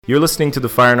You're listening to the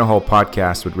Fire in a Hole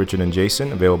podcast with Richard and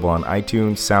Jason, available on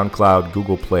iTunes, SoundCloud,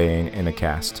 Google Play, and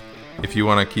Acast. If you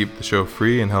want to keep the show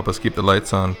free and help us keep the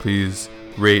lights on, please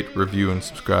rate, review, and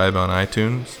subscribe on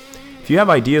iTunes. If you have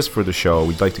ideas for the show,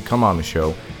 we'd like to come on the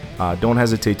show, don't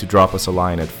hesitate to drop us a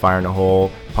line at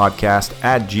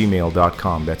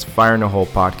fireintheholepodcast@gmail.com. That's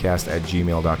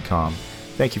fireintheholepodcast@gmail.com.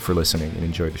 Thank you for listening and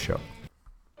enjoy the show.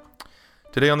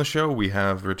 Today on the show, we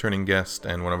have returning guest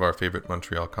and one of our favorite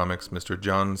Montreal comics, Mr.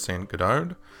 John St.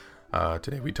 Godard.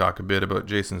 Today we talk a bit about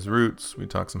Jason's roots, we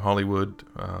talk some Hollywood,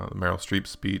 Meryl Streep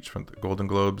speech from the Golden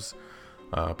Globes,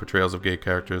 portrayals of gay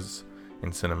characters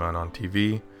in cinema and on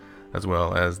TV, as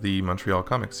well as the Montreal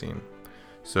comic scene.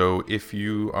 So if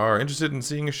you are interested in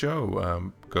seeing a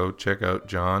show, go check out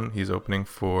John. He's opening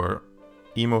for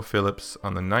Emo Phillips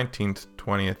on the 19th,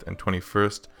 20th, and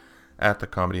 21st at the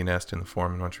Comedy Nest in the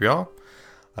Forum in Montreal.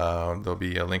 There'll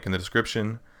be a link in the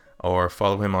description, or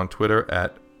follow him on Twitter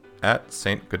at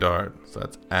St. Godard. So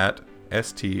that's at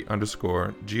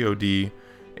 @ST_GODARD.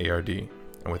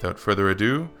 And without further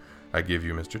ado, I give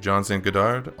you Mr. John St.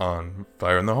 Godard on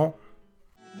Fire in the Hole.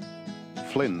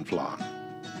 Flin-Flon.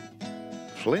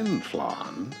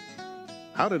 Flin-Flon?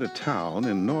 How did a town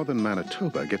in northern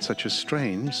Manitoba get such a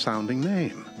strange sounding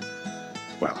name?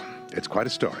 Well, it's quite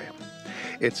a story.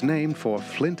 It's named for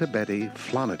Flintabetty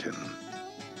Floniton.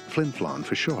 Flin-Flon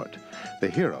for short, the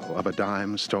hero of a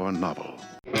dime store novel.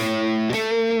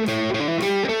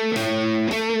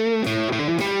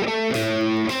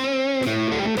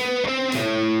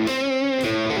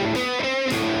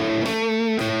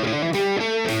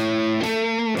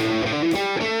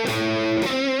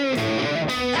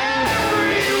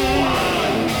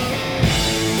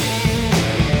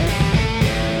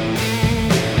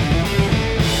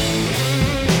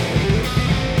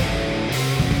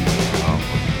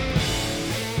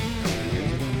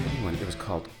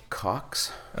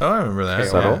 Cox. Oh, I remember that.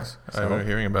 Subtle. I remember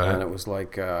hearing about And it. it was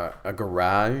like a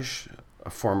garage,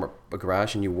 a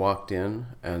garage, and you walked in,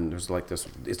 and there's like this,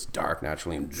 it's dark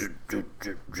naturally, and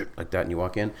like that, and you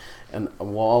walk in, and a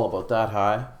wall about that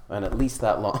high, and at least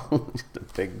that long, just a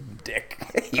big dick,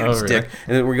 huge dick.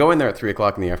 And then we go in there at 3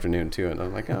 o'clock in the afternoon, too, and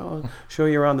I'm like, oh, I'll show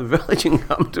you around the village and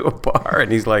come to a bar.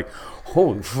 And he's like,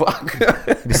 holy fuck.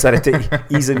 You decided to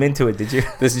ease him into it, did you?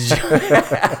 This is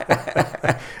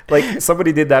like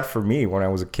somebody did that for me when I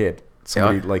was a kid.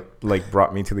 Somebody like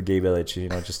brought me to the gay village,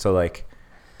 just to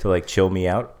chill me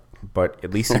out. But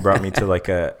at least he brought me to like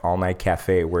a all night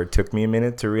cafe where it took me a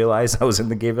minute to realize I was in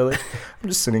the gay village. I'm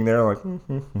just sitting there like, and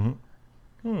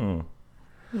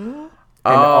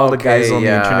all the guys on the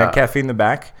internet cafe in the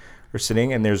back are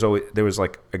sitting, and there was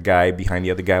like a guy behind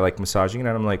the other guy like massaging, and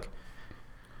I'm like,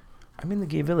 I'm in the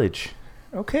gay village.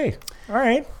 Okay, all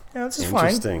right, yeah, this is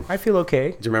fine. I feel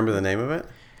okay. Do you remember the name of it?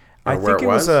 I think it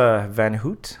was Van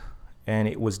Hoot, and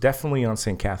it was definitely on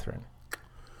St. Catherine.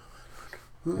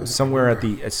 Somewhere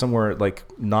like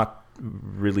not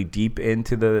really deep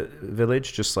into the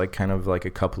village, just like kind of like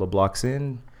a couple of blocks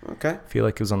in. Okay. I feel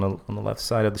like it was on the left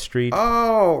side of the street.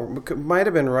 Oh, it might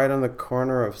have been right on the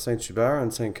corner of St. Joubert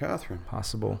and St. Catherine.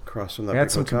 Possible. Across from that. They had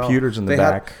some hotel. computers in the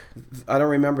back. I don't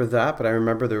remember that, but I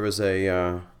remember there was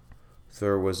a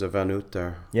Van Hoot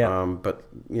there. Yeah. But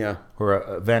yeah. Or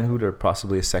a Van Hoot, or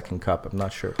possibly a Second Cup. I'm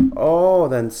not sure. Oh,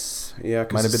 then yeah.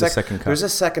 Might have been a Second Cup. There's a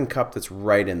Second Cup that's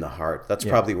right in the heart. That's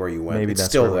probably where you went. Maybe it's that's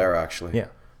still there, actually. Yeah.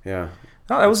 Yeah.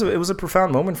 No, it was a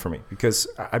profound moment for me, because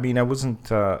I mean I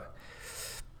wasn't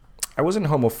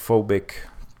homophobic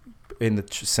in the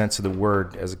sense of the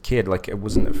word as a kid. Like I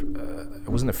wasn't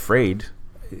afraid,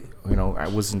 I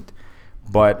wasn't,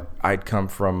 but I'd come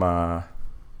from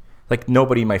like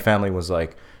nobody in my family was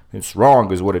like, it's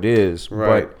wrong is what it is,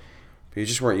 right? But you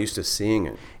just weren't used to seeing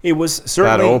it. It was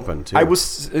certainly that open too. It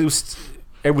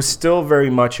was still very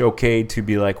much okay to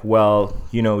be like, well,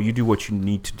 you do what you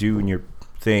need to do in your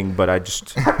thing, but I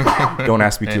just don't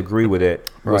ask me to agree with it.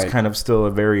 It was kind of still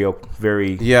a very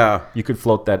you could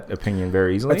float that opinion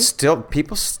very easily. But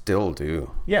people still do.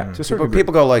 Yeah,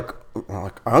 people go like, I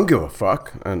don't give a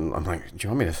fuck, and I'm like, do you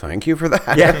want me to thank you for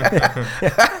that?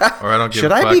 Yeah. Or I don't give a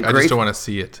fuck. I just don't want to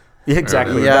see it. Yeah,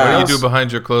 exactly. Yeah. What do you do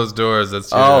behind your closed doors?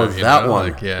 That's that one.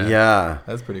 Like, yeah,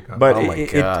 that's pretty common. But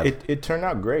God. it turned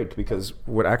out great, because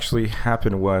what actually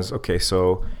happened was, okay,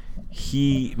 so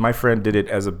my friend did it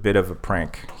as a bit of a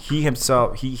prank. He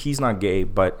himself, he's not gay,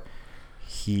 but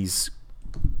he's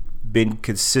been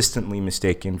consistently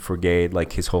mistaken for gay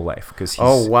like his whole life. Because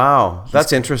oh wow,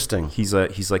 that's interesting. He's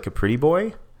like a pretty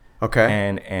boy.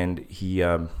 Okay. And he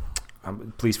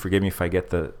please forgive me if I get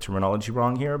the terminology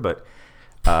wrong here, but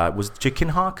was Chicken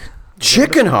Hawk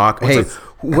Chicken hawk. Hey,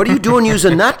 what are you doing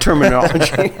using that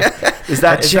terminology? Is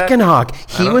that a chicken hawk?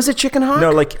 He was a chicken hawk?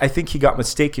 No, like I think he got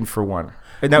mistaken for one.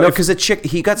 No, because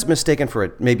he got mistaken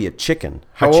for maybe a chicken.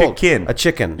 How old? Chicken. A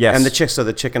chicken. Yes. And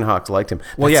the chicken hawks liked him.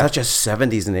 That's such a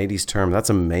 70s and 80s term.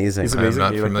 That's amazing. It's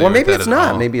amazing. Well, maybe it's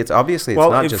not. Maybe it's obviously it's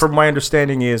not just. From my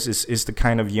understanding is the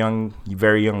kind of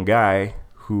very young guy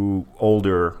who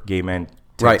older gay men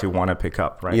tend to want to pick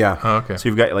up, right? Yeah. Oh, okay. So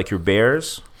you've got like your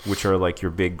bears, which are like your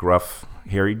big, gruff,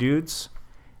 hairy dudes,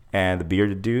 and the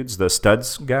bearded dudes, the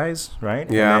studs guys,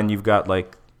 right? Yeah. And then you've got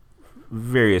like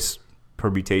various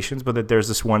permutations, but that there's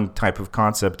this one type of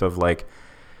concept of like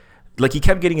he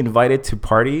kept getting invited to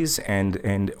parties,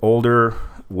 and older,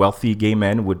 wealthy gay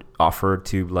men would offer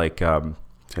to like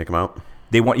take him out.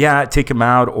 Take him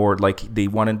out, or like they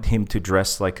wanted him to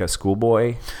dress like a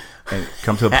schoolboy and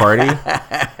come to a party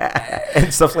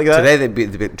and stuff like that. Today they'd be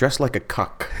dressed like a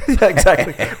cuck. Yeah,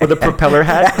 exactly. With a propeller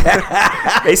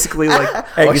hat. Basically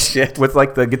like shit. With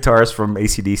like the guitars from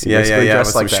AC/DC. Yeah. Dressed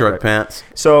With like some short pants.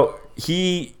 So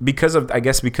he, because of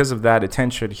that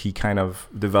attention, he kind of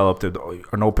developed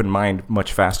an open mind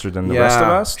much faster than the rest of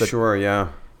us. Sure, yeah.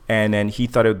 And then he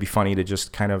thought it would be funny to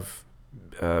just kind of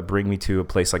bring me to a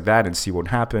place like that and see what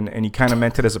happened. And he kind of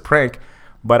meant it as a prank.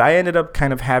 But I ended up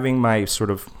kind of having my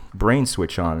sort of brain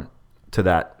switch on to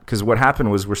that. Because what happened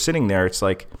was we're sitting there. It's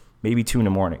like maybe 2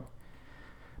 a.m,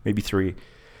 maybe 3.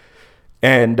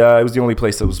 And it was the only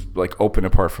place that was like open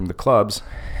apart from the clubs.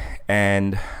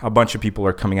 And a bunch of people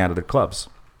are coming out of the clubs.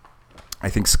 I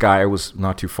think Sky was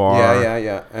not too far.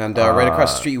 Yeah. And right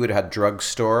across the street, you would have had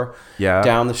drugstore. Yeah.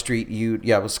 Down the street,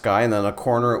 it was Sky. And then a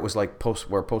corner, it was like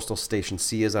where Postal Station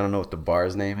C is. I don't know what the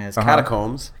bar's name is.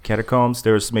 Catacombs.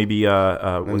 There's maybe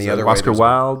was the other Oscar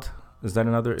Wilde. Is that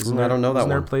another? I don't know that one. Isn't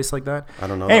there a place like that? I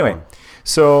don't know. Anyway, that one.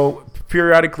 So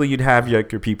periodically you'd have your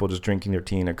people just drinking their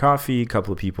tea and their coffee, a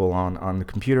couple of people on the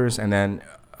computers, and then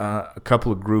a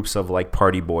couple of groups of like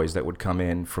party boys that would come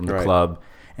in from the club,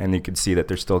 and you could see that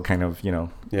they're still kind of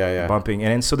bumping.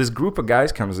 And so this group of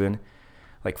guys comes in,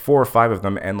 like 4 or 5 of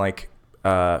them, and like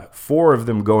 4 of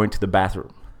them go into the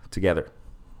bathroom together,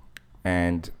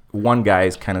 and one guy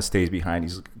kind of stays behind.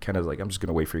 He's kind of like, I'm just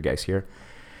gonna wait for you guys here.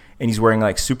 And he's wearing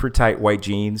like super tight white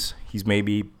jeans. He's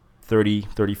maybe 30,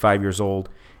 35 years old.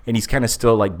 And he's kind of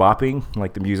still like bopping,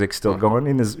 like the music's still going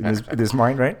in his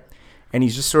mind, right? And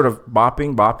he's just sort of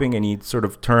bopping, and he sort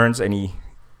of turns and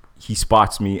he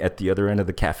spots me at the other end of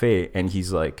the cafe. And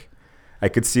he's like, I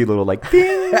could see a little like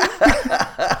ding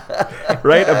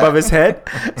right above his head.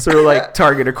 Sort of like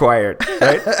target acquired,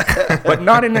 right? But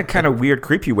not in a kind of weird,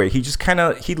 creepy way. He just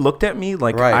he looked at me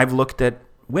like I've looked at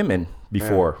women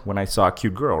before when I saw a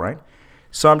cute girl, right?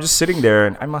 So I'm just sitting there,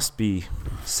 and I must be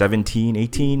 17,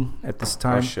 18 at this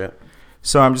time. Oh, shit.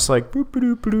 So I'm just like, boop,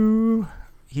 boop, boop, boop.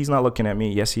 He's not looking at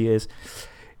me. Yes, he is.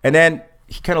 And then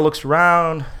he kind of looks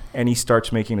around, and he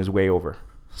starts making his way over.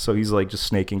 So he's like just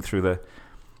snaking through the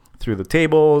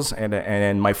tables,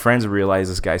 and my friends realize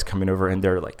this guy's coming over, and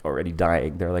they're like already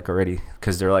dying. They're like already,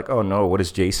 because they're like, oh no, what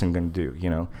is Jason going to do? You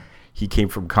know? He came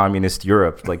from communist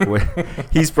Europe. Like, what?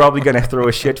 He's probably going to throw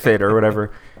a shit fit or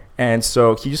whatever. And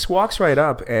so he just walks right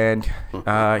up, and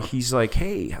he's like,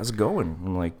 hey, how's it going?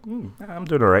 I'm like, I'm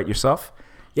doing all right. Yourself?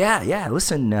 Yeah.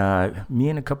 Listen, me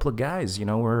and a couple of guys,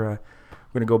 we're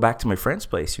going to go back to my friend's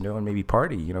place, and maybe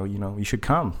party. You should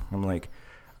come. I'm like,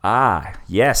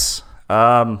 yes.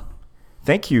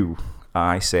 Thank you,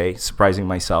 I say, surprising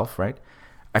myself, right?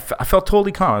 I felt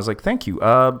totally calm. I was like, thank you.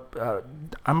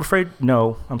 I'm afraid,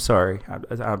 no, I'm sorry.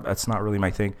 That's not really my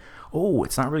thing. Oh,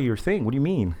 it's not really your thing. What do you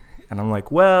mean? And I'm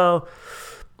like, well,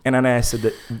 and then I said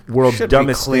the world's dumbest thing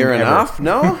ever. Should be clear enough,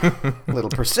 no? A little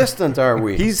persistent, are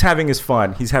we? He's having his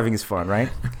fun, right?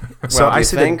 So I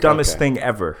said the dumbest thing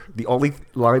ever. The only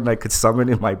line I could summon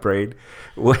in my brain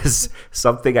was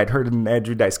something I'd heard in an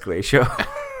Andrew Dice Clay show.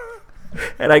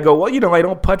 And I go, well, I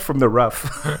don't putt from the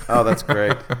rough. Oh, that's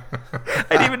great. I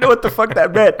didn't even know what the fuck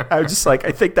that meant. I was just like,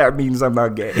 I think that means I'm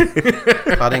not gay.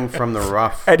 Putting from the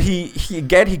rough. And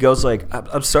he goes like,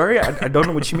 I'm sorry, I don't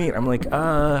know what you mean. I'm like,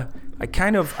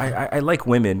 I like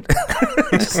women.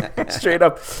 Just straight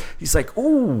up. He's like,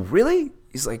 ooh, really?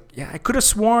 He's like, yeah, I could have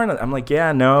sworn. I'm like,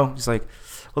 yeah, no. He's like,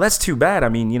 well, that's too bad. I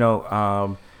mean,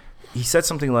 he said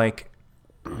something like,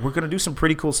 we're going to do some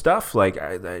pretty cool stuff. Like,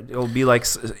 it'll be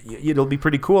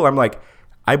pretty cool. I'm like,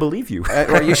 I believe you.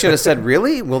 Or you should have said,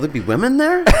 really? Will there be women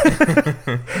there?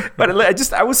 But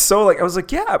I was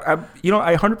like, yeah, I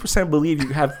 100% believe you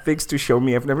have things to show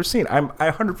me I've never seen. I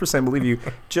 100% believe you,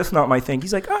 just not my thing.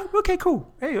 He's like, oh, okay,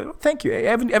 cool. Hey, thank you. Hey,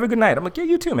 have a good night. I'm like, yeah,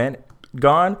 you too, man.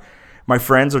 Gone. My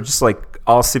friends are just like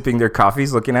all sipping their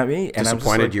coffees looking at me. And disappointed I'm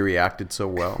just like, you reacted so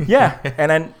well. Yeah. And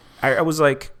then I was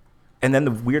like, and then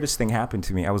the weirdest thing happened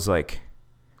to me. I was like,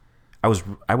 I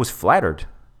was flattered.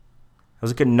 I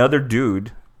was like, another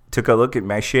dude took a look at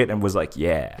my shit and was like,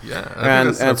 yeah. And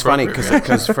it's funny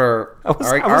because for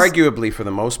arguably for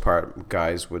the most part,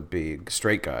 guys would be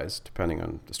straight guys, depending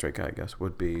on the straight guy, I guess,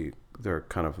 would be they're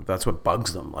kind of that's what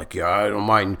bugs them. Like, yeah, I don't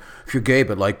mind if you're gay,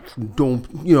 but like, don't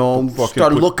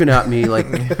start looking at me like,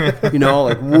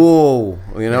 like whoa,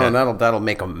 and that'll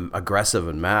make them aggressive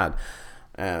and mad.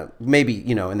 Maybe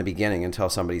in the beginning until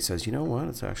somebody says, you know what,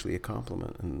 it's actually a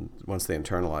compliment, and once they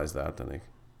internalize that, then they.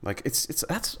 Like it's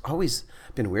that's always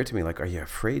been weird to me. Like, are you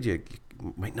afraid you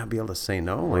might not be able to say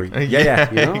no? Like, like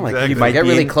exactly. You might get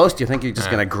really close. Do you think you're just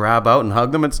gonna grab out and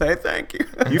hug them and say thank you?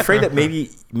 Are you afraid that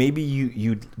maybe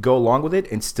you go along with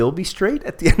it and still be straight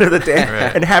at the end of the day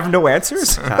and have no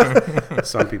answers?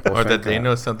 Some people, or that they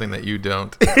know something that you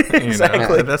don't.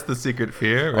 Exactly. That's the secret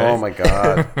fear. Right? Oh my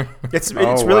god, it's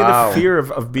really the fear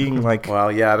of being like.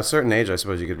 Well, yeah, at a certain age, I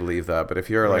suppose you could believe that. But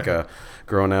if you're like a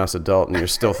grown-ass adult and you're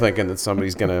still thinking that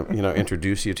somebody's gonna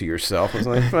introduce you to yourself, it's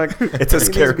like, fuck, it's a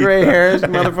scary gray hairs,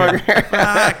 motherfucker.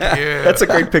 That's a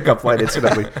great pickup line,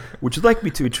 incidentally. Would you like me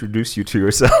to introduce you to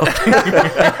yourself?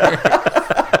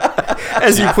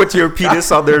 As you put your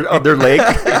penis on their leg.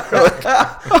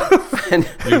 And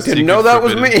you didn't know that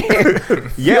was me.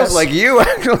 Yes, like you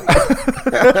actually.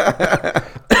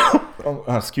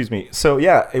 Excuse me. So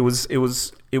yeah, it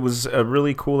was a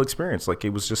really cool experience. Like, it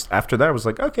was just after that, I was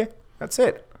like, okay, that's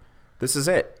it. This is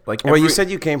it. Like, well, you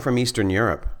said you came from Eastern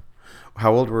Europe.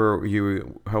 How old were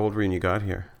you when you got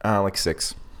here? Like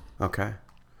 6. Okay.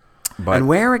 But, and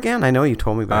where again? I know you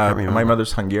told me about my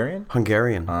mother's Hungarian.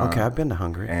 Hungarian. Okay, I've been to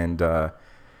Hungary. And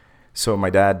so my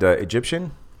dad,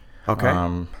 Egyptian. Okay.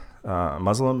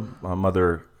 Muslim.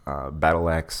 Mother, battle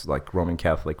axe, like Roman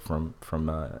Catholic from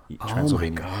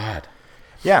Transylvania. Oh my God.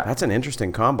 Yeah, that's an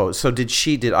interesting combo. So did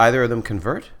either of them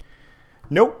convert?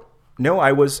 Nope. No,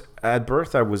 I was at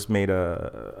birth. I was made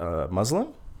a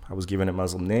Muslim. I was given a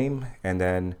Muslim name, and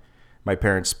then my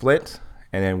parents split,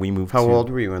 and then we moved. How old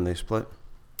were you when they split?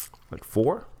 Like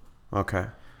 4. Okay.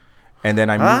 And then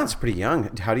I moved. That's pretty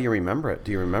young. How do you remember it?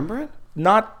 Do you remember it?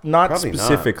 Not Probably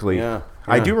specifically. Not.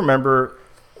 Yeah. I do remember.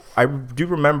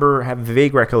 Have a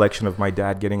vague recollection of my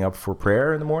dad getting up for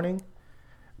prayer in the morning,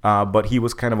 but he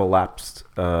was kind of a lapsed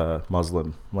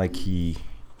Muslim. Like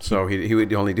So he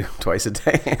would only do twice a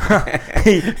day.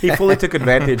 he fully took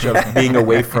advantage of being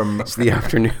away from it's the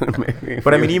afternoon, maybe.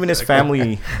 But I mean, even his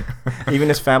family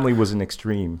was an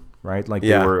extreme, right? Like,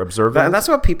 they were observant. And that's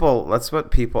what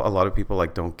a lot of people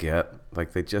like don't get.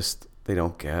 Like, they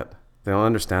don't get. They don't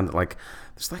understand that, like,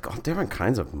 there's like all different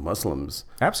kinds of Muslims.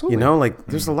 Absolutely. Like,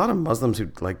 there's a lot of Muslims who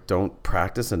like don't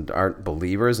practice and aren't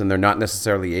believers, and they're not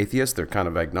necessarily atheists. They're kind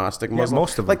of agnostic Muslims.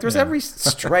 Most of them. Like, there's every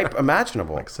stripe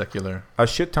imaginable. Like secular. A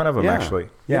shit ton of them, actually.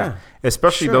 Yeah.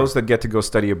 Especially those that get to go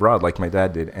study abroad, like my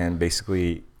dad did, and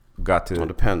basically got to. Well, it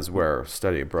depends where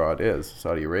study abroad is.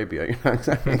 Saudi Arabia, you're not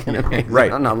exactly going to.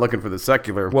 Right. I'm not looking for the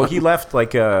secular. Well, one. he left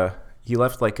like a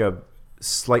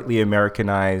slightly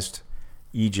Americanized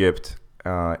Egypt.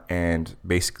 And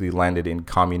basically landed in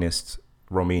communist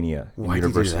Romania. Why did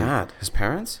he do that? His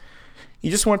parents? He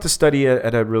just wanted to study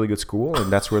at a really good school,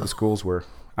 and that's where the schools were.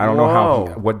 I don't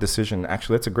know what decision.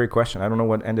 Actually, that's a great question. I don't know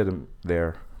what ended him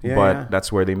there, but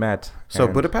that's where they met. So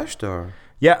Budapest, or?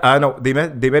 Yeah, no, they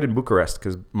met in Bucharest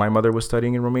because my mother was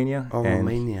studying in Romania. Oh, and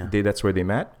Romania. That's where they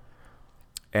met,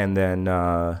 and then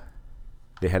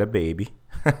they had a baby,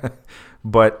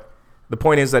 but. The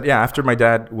point is that, after my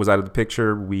dad was out of the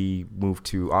picture, we moved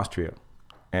to Austria.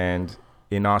 And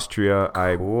in Austria,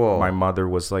 my mother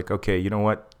was like, okay, you know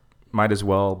what? Might as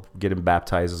well get him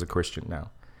baptized as a Christian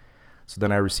now. So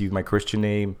then I received my Christian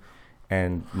name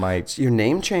and So your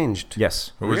name changed?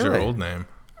 Yes. What was your old name?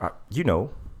 You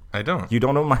know. I don't. You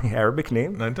don't know my Arabic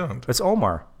name? I don't. It's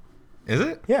Omar. Is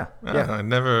it? Yeah. I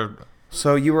never...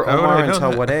 So you were Omar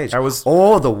until what age? I was.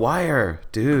 Oh, The Wire,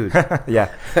 dude. Yeah,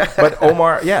 but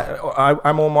Omar. Yeah,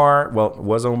 I'm Omar. Well,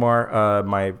 was Omar.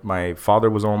 My father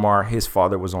was Omar. His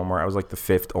father was Omar. I was like the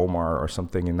 5th Omar or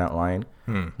something in that line.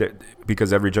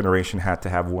 Because every generation had to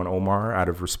have one Omar out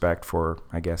of respect for,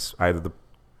 I guess, either the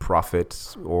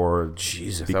prophet or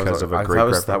because of a great. If that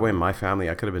was that way in my family,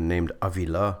 I could have been named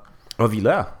Avila.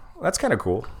 Avila. That's kind of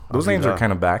cool. Those names are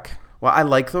kind of back. Well, I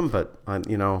like them, but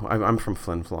I'm from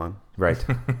Flin Flon. Right.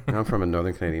 I'm from a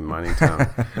northern Canadian mining town.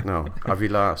 No,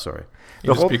 Avila, sorry.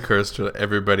 You just be cursed to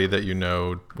everybody that you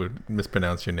know would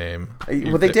mispronounce your name.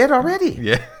 Well, they did already.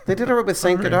 Yeah. They did already with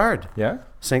Saint Godard. Yeah?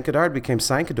 Saint Godard became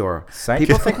Saint-Cador.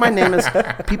 People think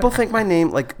my name,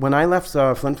 like when I left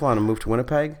Flin Flon and moved to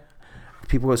Winnipeg,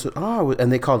 people would say,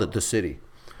 and they called it the city.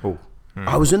 Oh.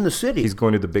 I was in the city. He's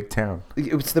going to the big town.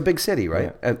 It's the big city,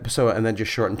 right? Yeah. And then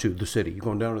just shortened to the city. You're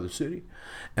going down to the city.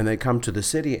 And they come to the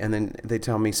city, and then they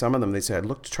tell me, some of them, they say, I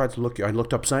looked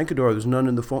up Saint Godard. There's none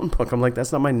in the phone book. I'm like,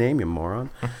 that's not my name, you moron.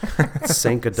 It's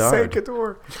Saint Godard. Saint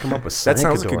Godard. Come up with That Saint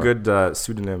sounds Godard. like a good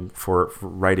pseudonym for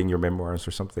writing your memoirs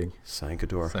or something. Saint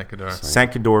Godard. Saint Godard.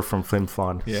 Saint Godard from Flim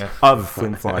Flon. Yeah. Of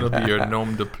Flim It'll Flon. be your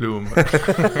nom de plume.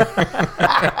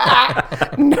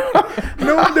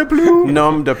 Nom de plume.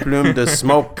 Nom de plume de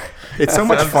smoke. It's so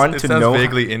much fun It to sounds know.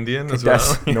 vaguely Indian as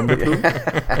Yes. well. Nom de plume.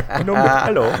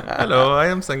 Hello. Hello, I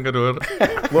am Saint Godard.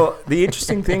 Well, the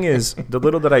interesting thing is, the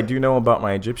little that I do know about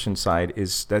my Egyptian side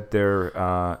is that they're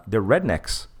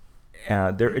rednecks.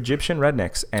 They're Egyptian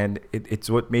rednecks, and it's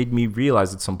what made me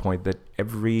realize at some point that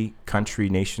every country,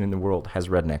 nation in the world has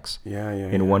rednecks.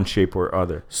 In one shape or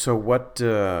other. So what?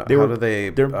 How were- do they?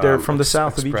 they're from the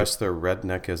south of express Egypt. their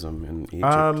redneckism in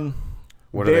Egypt.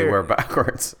 What do they they're- wear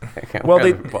backwards? Well,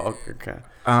 Kind they- of bulk, okay.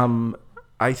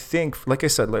 I think, like I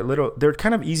said, they're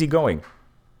kind of easygoing,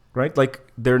 right? Like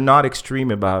they're not extreme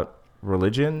about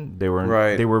religion. They were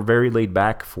Right. They were very laid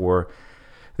back for.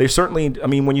 They certainly. I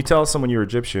mean, when you tell someone you're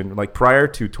Egyptian, like prior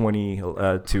to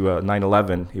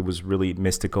 9/11, it was really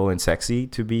mystical and sexy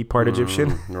to be part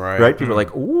Egyptian, right. People are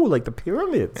like, "Ooh, like the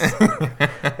pyramids,"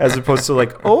 as opposed to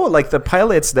like, "Oh, like the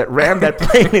pilots that rammed that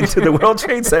plane into the World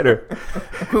Trade Center."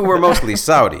 Who were mostly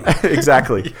Saudi,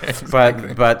 Exactly,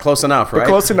 but close enough, right? but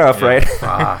close enough, right?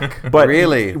 Fuck. But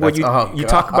really, when you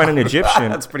talk about an Egyptian,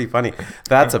 that's pretty funny.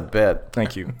 That's a bit.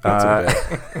 thank you. That's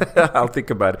a I'll think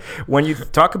about it. When you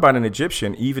talk about an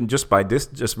Egyptian, even just by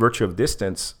just virtue of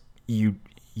distance, you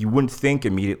wouldn't think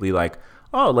immediately like,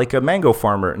 oh, like a mango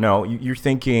farmer. No, you're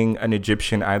thinking an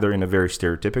Egyptian either in a very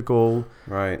stereotypical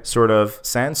Right. sort of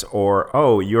sense, or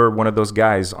oh, you're one of those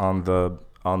guys on the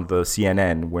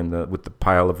CNN with the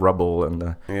pile of rubble and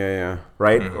the Yeah.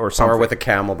 right or something, Or with a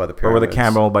camel by the or pyramids. with a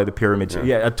camel by the pyramids.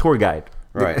 Yeah, a tour guide.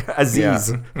 Right.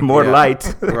 Aziz, Yeah. more Yeah.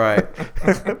 light. Right.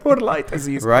 More light,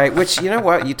 Aziz. Right. Which, you know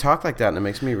what? You talk like that, and it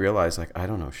makes me realize, like, I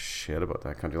don't know shit about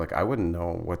that country. Like, I wouldn't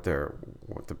know what the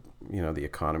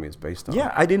economy is based on.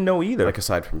 Yeah, I didn't know either. Like,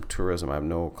 aside from tourism, I have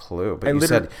no clue. But I you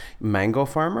literally- said mango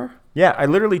farmer? Yeah, I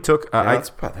literally took.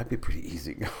 That'd be pretty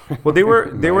easy. Well, they were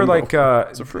Mango. like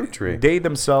It's a fruit tree. They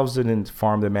themselves didn't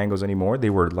farm the mangoes anymore. They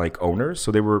were like owners,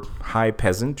 so they were high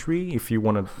peasantry, if you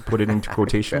want to put it into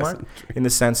quotation mark, in the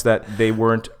sense that they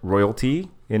weren't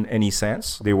royalty in any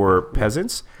sense. They were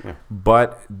peasants,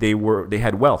 but they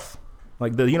had wealth.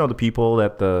 Like the people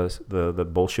that the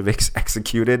Bolsheviks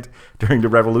executed during the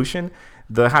revolution,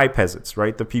 the high peasants,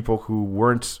 right? The people who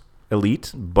weren't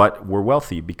elite but were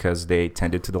wealthy because they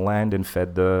tended to the land and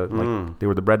fed they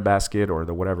were the breadbasket or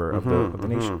the whatever of the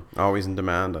nation. Always in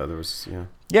demand.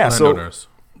 Yeah. So Landowners.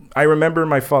 I remember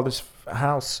my father's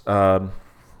house,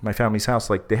 my family's house.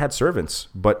 Like they had servants,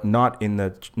 but not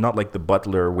like the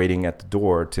butler waiting at the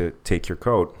door to take your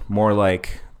coat. More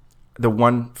like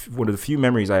one of the few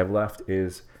memories I have left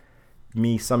is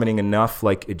me summoning enough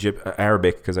like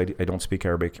Arabic, because I don't speak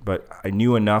Arabic, but I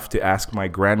knew enough to ask my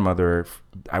grandmother if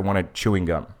I wanted chewing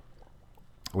gum,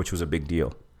 which was a big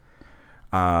deal.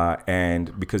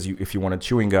 And because if you wanted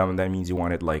chewing gum, that means you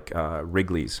wanted like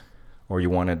Wrigley's, or you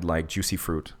wanted like Juicy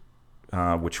Fruit,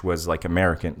 which was like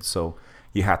American. So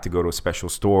you had to go to a special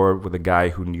store with a guy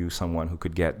who knew someone who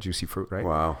could get Juicy Fruit, right?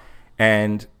 Wow.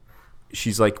 And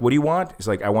she's like, what do you want? It's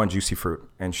like, I want Juicy Fruit.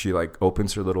 And she like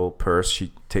opens her little purse.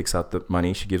 She takes out the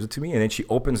money. She gives it to me. And then she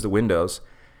opens the windows.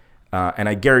 And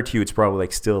I guarantee you it's probably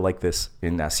like still like this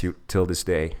in Nassau till this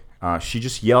day. She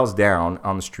just yells down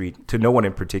on the street to no one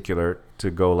in particular to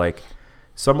go like,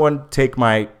 someone take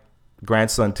my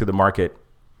grandson to the market.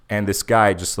 And this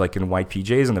guy just like in white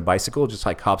PJs and a bicycle just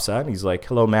like hops out. And he's like,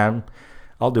 hello, ma'am.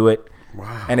 I'll do it.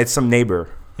 Wow. And it's some neighbor's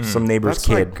That's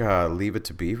kid. like Leave It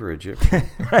to Beaver Egypt.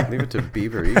 Leave It to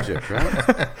Beaver Egypt,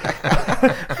 right?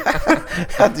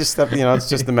 It's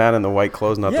just the man in the white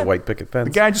clothes, not the white picket fence.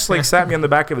 The guy just like sat me on the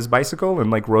back of his bicycle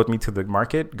and like rode me to the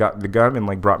market, got the gum, and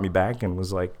like brought me back and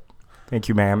was like, "Thank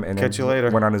you, ma'am," and Catch you later.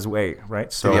 Went on his way.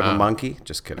 Right. So Did he have a monkey?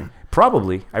 Just kidding.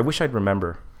 probably. I wish I'd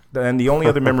remember. And the only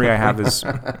other memory I have is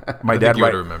my I dad. think you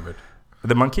would have remembered.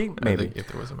 The monkey, I maybe. think if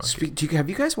there was a monkey. Have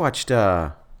you guys watched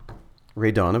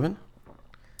Ray Donovan?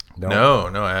 No,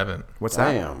 I haven't. What's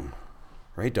that? Damn.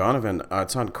 Ray Donovan.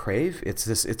 It's on Crave. It's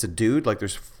a dude. Like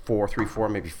there's 4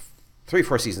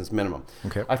 seasons minimum.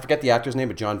 Okay. I forget the actor's name,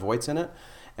 but John Voight's in it,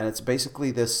 and it's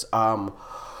basically this.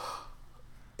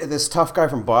 this tough guy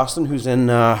from Boston who's in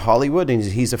Hollywood, and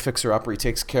he's a fixer-upper. He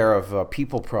takes care of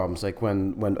people problems. Like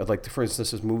when like for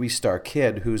instance, this movie star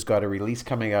kid who's got a release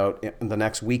coming out the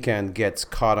next weekend gets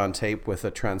caught on tape with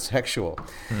a transsexual.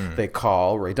 They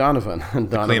call Ray Donovan, and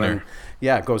Donovan,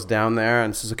 goes down there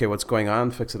and says, "Okay, what's going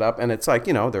on? Fix it up." And it's like,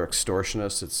 they're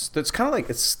extortionists. It's kind of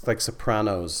like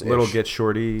Sopranos. Little Get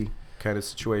Shorty kind of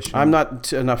situation. I'm not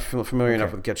familiar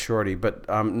enough with Get Shorty, but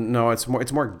no, it's more.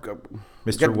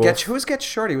 Mr. Wolf. Who's Get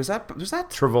Shorty? Was that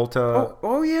Travolta?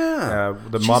 Oh yeah.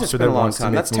 The mobster that wants to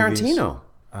make That's Tarantino.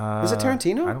 movies. Is it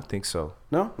Tarantino? I don't think so.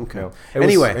 No? Okay. No.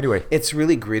 Anyway, it's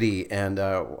really gritty. And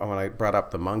when I brought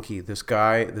up the monkey, this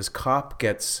cop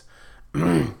gets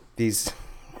these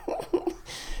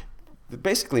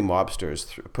basically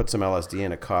mobsters put some LSD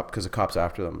in a cop because a cop's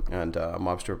after them, and a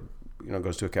mobster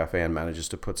goes to a cafe and manages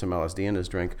to put some LSD in his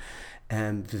drink,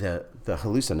 and the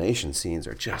hallucination scenes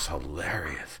are just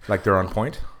hilarious. Like they're on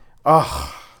point?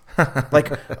 Oh,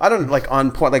 like I don't like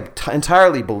on point, like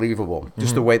entirely believable.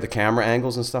 Just the way the camera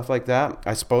angles and stuff like that.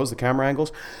 I suppose the camera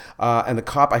angles, and the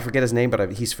cop, I forget his name,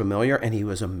 but he's familiar, and he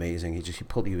was amazing.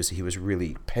 He was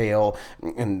really pale,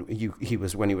 and he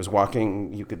was when he was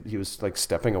walking, he was like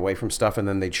stepping away from stuff, and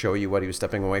then they'd show you what he was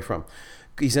stepping away from.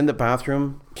 He's in the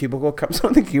bathroom cubicle, comes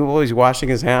on the cubicle, he's washing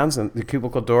his hands, and the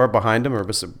cubicle door behind him, or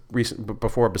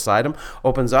beside him,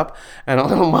 opens up, and a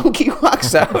little monkey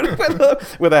walks out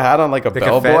with a hat on like a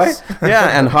bellboy.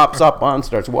 Yeah, and hops up on,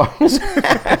 starts washing his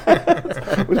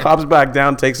hands. Hops back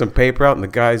down, takes some paper out, and the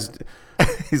guy's...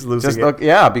 He's losing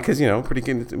it. Because,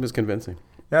 it was convincing.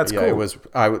 That's cool. It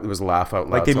was laugh out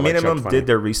loud. Like they minimum did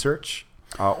their research.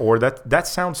 Or that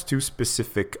sounds too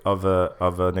specific of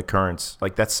an occurrence.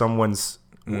 Like that's someone's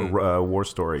war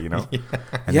story,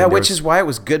 Yeah, which is why it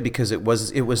was good, because it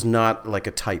was not like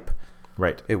a type.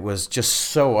 Right. It was just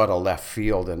so out of left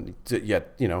field, and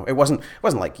yet it wasn't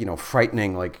like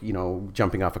frightening, like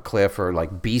jumping off a cliff or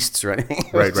like beasts or anything.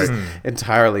 It was just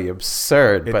entirely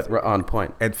absurd, but on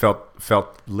point. It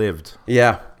felt lived.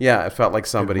 Yeah, it felt like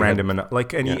somebody random,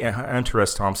 like any Hunter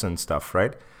S. Thompson stuff,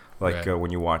 right? Like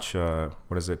when you watch,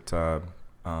 what is it, the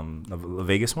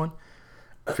Vegas one?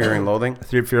 Fear and Loathing?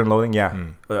 Fear and Loathing, yeah.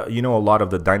 A lot of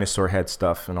the dinosaur head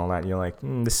stuff and all that. You're like,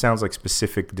 this sounds like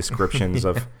specific descriptions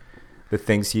of the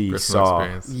things he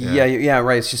saw. Yeah,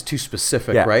 right. It's just too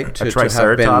specific, right? A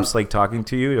triceratops like talking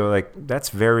to you, you're like, that's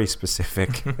very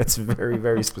specific. That's very,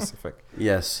 very specific.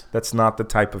 Yes. That's not the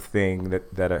type of thing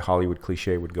that a Hollywood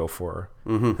cliche would go for.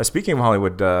 Speaking of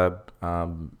Hollywood,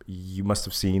 you must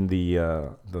have seen the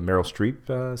Meryl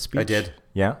Streep speech. I did.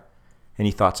 Yeah?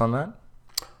 Any thoughts on that?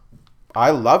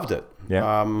 I loved it.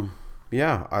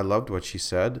 Yeah. I loved what she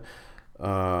said.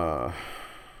 I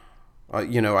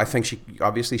think she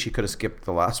could have skipped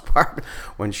the last part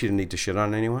when she didn't need to shit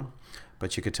on anyone,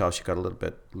 but you could tell she got a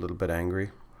little bit angry.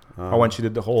 When she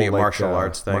did the whole martial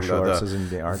arts thing,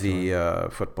 the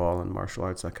football and martial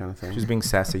arts, that kind of thing. She was being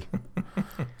sassy.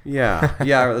 Yeah,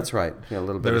 that's right. Yeah, a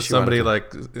little bit. There was somebody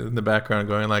like in the background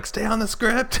going like, "Stay on the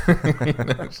script."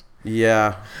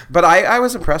 Yeah, but I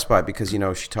was impressed by it because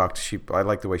she talked. I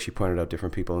liked the way she pointed out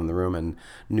different people in the room and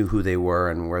knew who they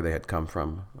were and where they had come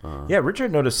from.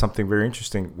 Richard noticed something very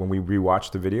interesting when we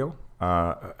rewatched the video.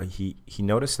 He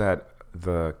noticed that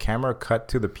the camera cut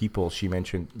to the people she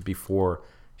mentioned before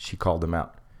she called them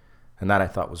out, and that I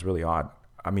thought was really odd.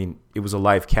 I mean, it was a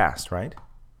live cast, right?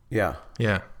 Yeah.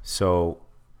 So,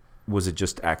 was it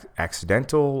just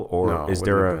accidental, or is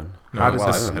there a? No, how does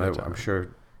this? I'm sure.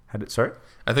 Sorry.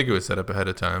 I think it was set up ahead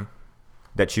of time.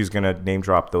 That she was gonna name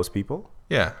drop those people.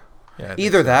 Yeah.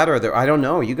 Either that or I don't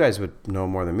know. You guys would know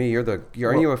more than me. You're a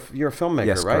filmmaker,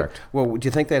 yes, right? Correct. Well, do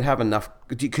you think they'd have enough?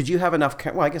 Could you have enough?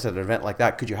 Well, I guess at an event like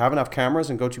that, could you have enough cameras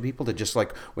and go-to people to just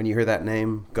like when you hear that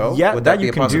name go? Yeah, would that be you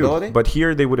a can possibility? do. But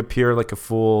here they would appear like a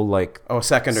full a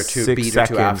second or two, 6 beat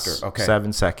seconds, or two after. Okay,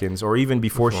 7 seconds, or even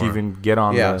before she even get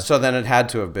on. Yeah. The So then it had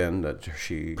to have been that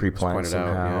she pre-planned pointed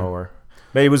somehow, out.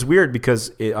 But it was weird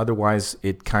because otherwise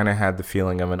it kind of had the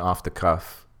feeling of an off the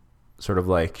cuff. Sort of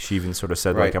like she even sort of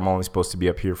said like I'm only supposed to be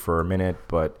up here for a minute,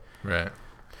 but the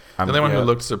only one who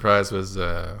looked surprised was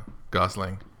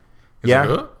Gosling.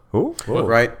 Like, who?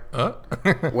 Right.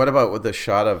 What about with the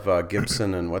shot of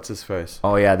Gibson and what's his face?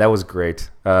 Oh yeah, that was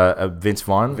great. Vince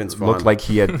Vaughn looked like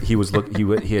he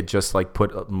had just like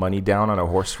put money down on a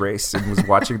horse race and was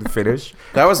watching the finish.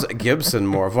 That was Gibson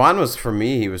more. Vaughn was, for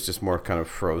me, he was just more kind of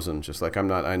frozen, just like I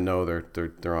know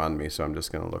they're on me, so I'm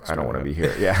just gonna look. I don't want to be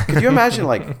here. Yeah. Could you imagine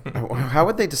how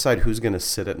would they decide who's gonna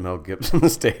sit at Mel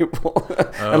Gibson's table?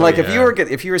 And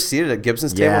if you were seated at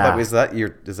Gibson's table, is that your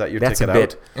ticket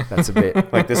out? That's a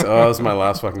bit. Like this That's my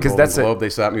last fucking Golden that's Globe. They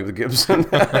sat me with Gibson.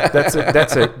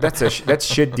 That's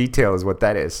shit detail is what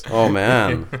that is. Oh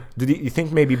man. Did you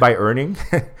think maybe by earning?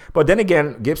 But then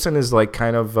again, Gibson is like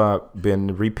kind of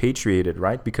been repatriated,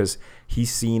 right? Because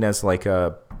he's seen as like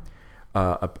an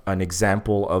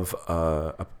example of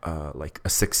like a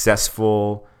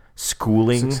successful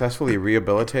schooling, Successfully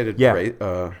rehabilitated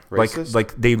racist?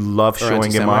 like they love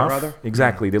showing him off. Rather?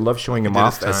 Exactly, they love showing him did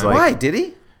off his as time. like Why did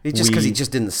he? Because he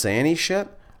just didn't say any shit.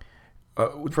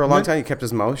 For a long time, he kept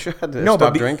his mouth shut.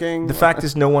 Stopped drinking. The fact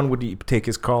is, no one would take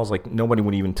his calls. Like nobody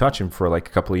would even touch him for like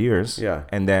a couple of years. Yeah,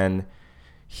 and then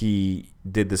he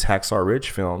did this Hacksaw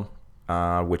Ridge film,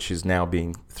 which is now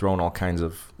being thrown all kinds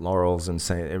of laurels and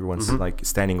saying everyone's like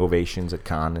standing ovations at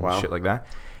Cannes and shit like that.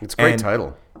 It's a great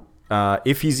title.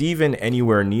 If he's even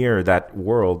anywhere near that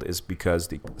world, is because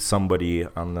somebody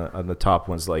on the top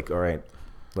was like, "All right,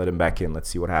 let him back in. Let's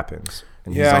see what happens."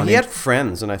 And he had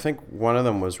friends, and I think one of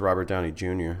them was Robert Downey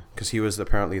Jr. because he was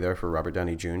apparently there for Robert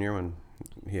Downey Jr. when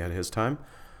he had his time.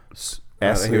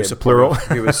 He was plural.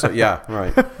 He was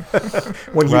right.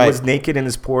 When he was naked in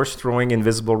his Porsche throwing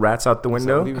invisible rats out the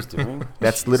window. Is that what he was doing?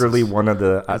 That's literally one of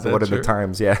the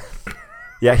times. Yeah,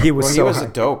 yeah. He was. He was a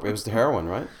dope. It was the heroin,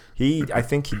 right? I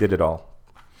think he did it all,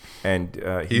 and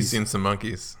he's seen some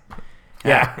monkeys.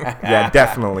 Yeah, yeah,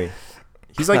 definitely.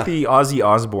 He's like the Ozzy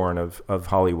Osbourne of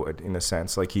Hollywood in a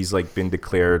sense. Like he's like been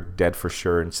declared dead for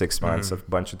sure in 6 months a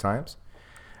bunch of times.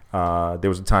 There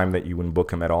was a time that you wouldn't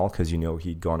book him at all because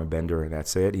he'd gone a bender and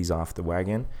that's it. He's off the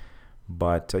wagon.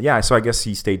 But so I guess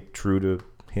he stayed true to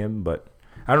him. But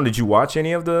I don't know. Did you watch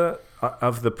any of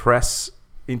the press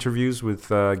interviews with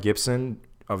Gibson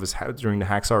during the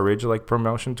Hacksaw Ridge like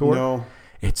promotion tour? No.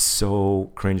 It's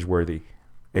so cringeworthy.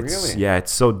 Really? Yeah,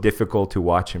 it's so difficult to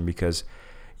watch him because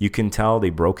you can tell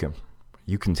they broke him.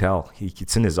 You can tell.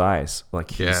 It's in his eyes. Like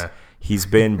he's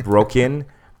been broken,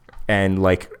 and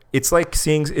like it's like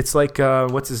seeing. It's like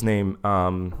what's his name?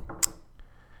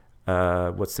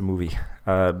 What's the movie?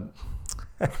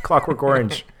 Clockwork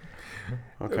Orange.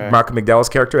 Okay. Malcolm McDowell's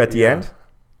character at the end,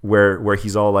 where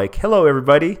he's all like, "Hello,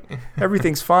 everybody.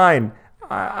 Everything's fine.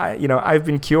 I've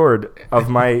been cured of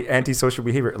my antisocial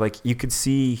behavior." Like you could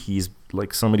see he's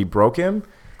like somebody broke him.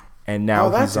 And now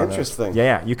that's he's interesting.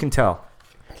 Yeah, you can tell.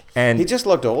 And he just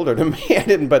looked older to me. I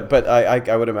didn't, but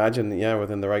I would imagine,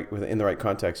 within the right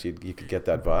context, you could get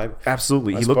that vibe.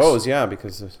 Absolutely, I suppose,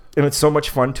 because and it's so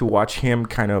much fun to watch him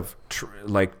kind of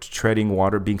treading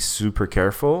water, being super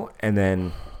careful. And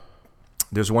then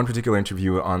there's one particular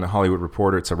interview on the Hollywood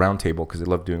Reporter. It's a roundtable because they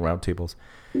love doing roundtables.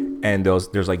 And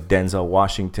there's like Denzel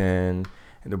Washington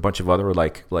and a bunch of other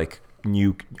like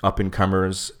new up and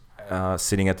comers.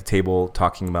 Sitting at the table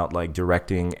talking about like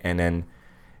directing, and then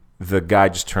the guy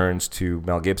just turns to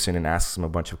Mel Gibson and asks him a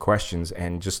bunch of questions,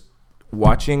 and just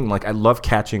watching, like, I love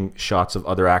catching shots of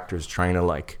other actors trying to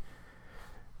like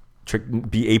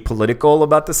be apolitical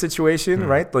about the situation,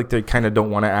 right? Like they kind of don't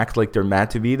want to act like they're mad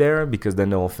to be there because then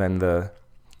they'll offend the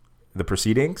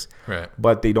proceedings, right?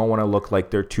 But they don't want to look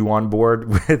like they're too on board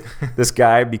with this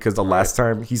guy because the last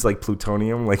time he's like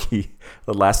plutonium, like the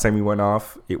last time he went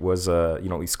off, it was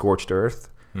he scorched earth.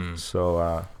 So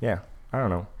I don't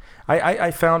know.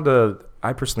 I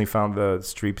personally found the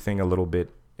Streep thing a little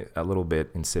bit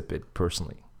insipid.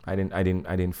 Personally, I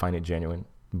didn't find it genuine,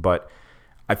 but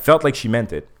I felt like she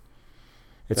meant it.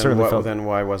 Then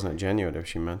why wasn't it genuine if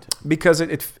she meant it? Because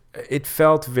it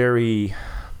felt very.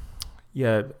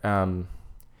 Yeah,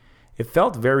 it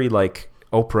felt very like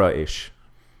Oprah-ish,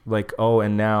 like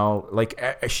and now like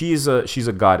she's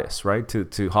a goddess, right?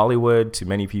 To Hollywood, to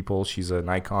many people, she's an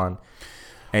icon.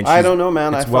 And I don't know,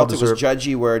 man. I felt it was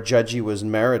judgy where judgy was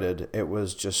merited. It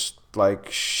was just like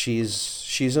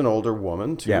she's an older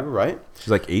woman too, right? She's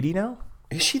like 80 now.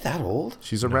 Is she that old?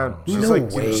 She's around. No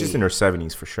way. She's in her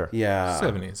 70s for sure. Yeah,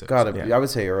 70s. I would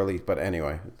say early, but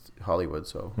anyway, it's Hollywood.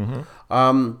 So.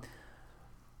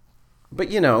 But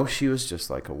she was just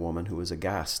like a woman who was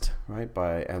aghast, right?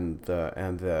 And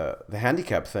the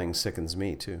handicap thing sickens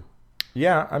me too.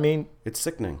 Yeah, I mean, it's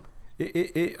sickening.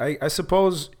 I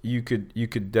suppose you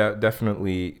could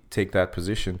definitely take that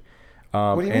position.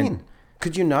 What do you mean?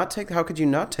 Could you not take? How could you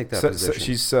not take that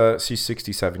position? She's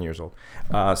 67 years old,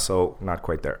 so not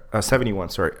quite there. 71,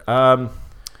 sorry.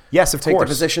 Yes, of course. Take the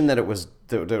position that it was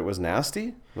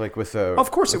nasty, like with the.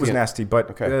 Of course, it was nasty, but.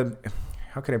 Okay.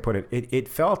 How can I put it? It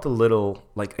felt a little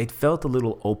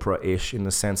Oprah-ish in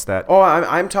the sense that. Oh,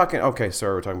 I'm talking. Okay,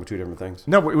 sorry, we're talking about two different things.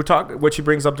 No, we're talking. What she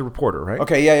brings up the reporter, right?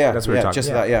 Okay, yeah. That's what we're talking. Just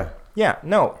that, yeah. Yeah,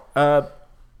 no.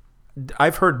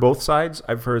 I've heard both sides.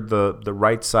 I've heard the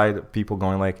right side of people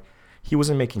going like, he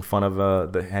wasn't making fun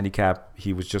of the handicap.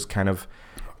 He was just kind of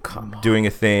doing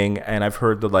a thing, and I've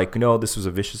heard that like, no, this was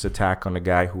a vicious attack on a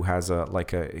guy who has a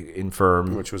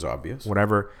infirm, which was obvious.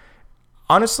 Whatever.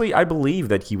 Honestly, I believe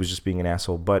that he was just being an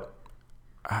asshole, but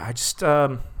I just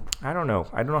I don't know.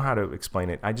 I don't know how to explain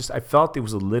it. I felt it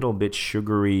was a little bit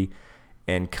sugary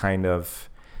and kind of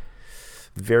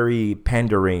very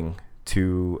pandering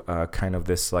to kind of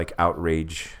this like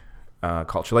outrage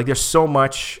culture. Like there's so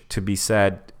much to be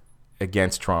said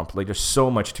against Trump. Like there's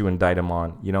so much to indict him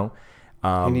on, you know?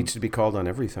 He needs to be called on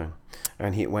everything.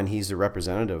 And when he's a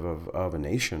representative of a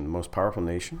nation, the most powerful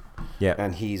nation, yeah,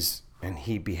 and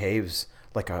he behaves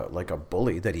like a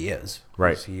bully that he is.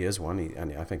 Right. He is one,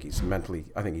 and I think he's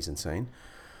insane.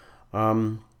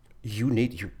 You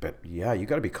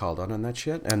got to be called on that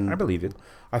shit. And I believe it.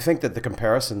 I think that the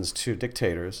comparisons to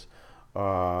dictators,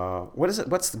 what is it?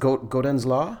 What's Godin's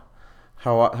law?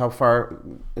 How far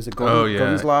is it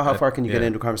Godin's law? How far can you get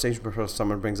into a conversation before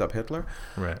someone brings up Hitler?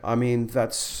 Right. I mean,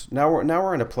 that's now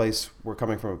we're in a place. We're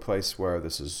coming from a place where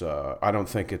this is. I don't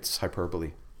think it's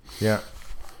hyperbole. Yeah.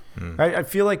 I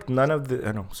feel like none of the.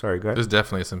 I know. Sorry. Go ahead. There's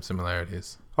definitely some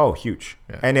similarities. Oh, huge.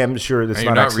 Yeah. And I'm sure that's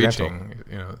not accidental. Reaching.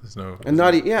 You know, there's no. And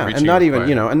not even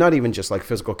you know, and not even just like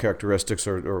physical characteristics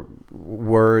or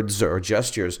words or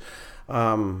gestures.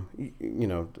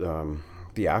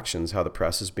 The actions, how the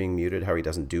press is being muted, how he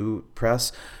doesn't do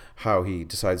press, how he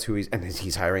decides who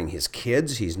he's hiring his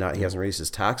kids. He hasn't raised his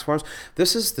tax forms.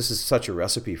 This is such a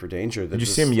recipe for danger. Did you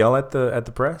see him yell at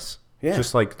the press? Yeah.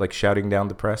 Just like shouting down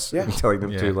the press, yeah, and telling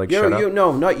them to shut up.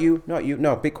 No, not you.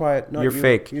 No, be quiet. You're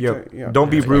fake.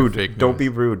 Don't be rude. Don't be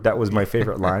rude. That was my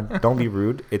favorite line. Don't be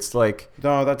rude. It's like,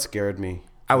 no, that scared me.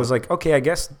 I was like, okay, I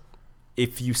guess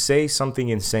if you say something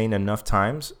insane enough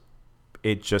times,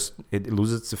 it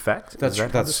loses its effect. That's how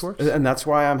this works? And that's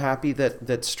why I'm happy that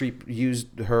Streep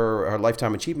used her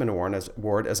Lifetime Achievement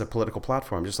Award as a political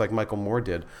platform, just like Michael Moore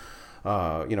did,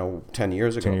 10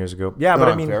 years ago. 10 years ago. Yeah, but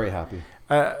I mean, I'm very happy.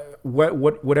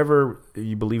 Whatever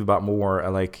you believe about Moore,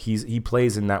 like he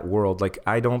plays in that world. Like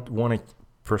I don't want to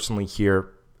personally hear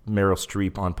Meryl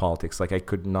Streep on politics. Like I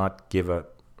could not give a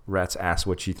rat's ass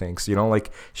what she thinks. You know,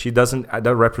 like she doesn't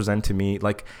represent to me.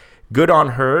 Like good on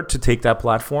her to take that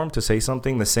platform to say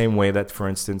something the same way that, for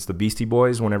instance, the Beastie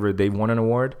Boys, whenever they won an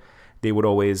award, they would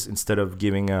always, instead of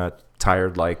giving a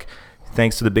tired like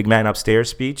thanks to the big man upstairs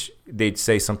speech, they'd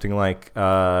say something like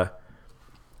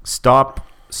stop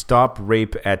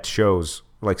rape at shows,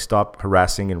 like stop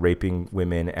harassing and raping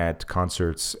women at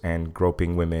concerts and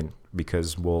groping women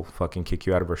because we'll fucking kick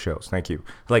you out of our shows. Thank you.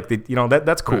 Like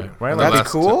that's cool, right? Like,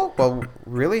 that's cool. Well,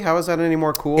 really, how is that any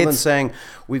more cool than saying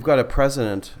we've got a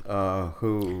president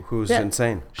who's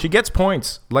insane? She gets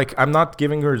points. Like I'm not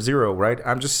giving her 0, right?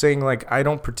 I'm just saying like I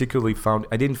didn't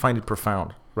find it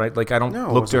profound. Right, like I don't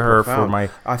look to her profound. For my.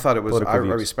 I thought it was. I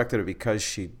respected it because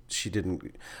she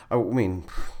didn't. I mean,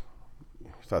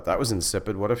 I thought that was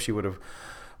insipid. What if she would have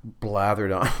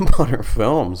blathered on about her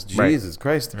films? Jesus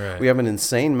Christ! Right. We have an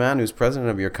insane man who's president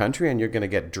of your country, and you're going to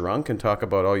get drunk and talk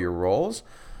about all your roles.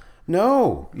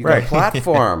 No, you got a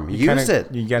platform. Use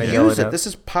it. You got to use it. This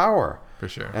is power. For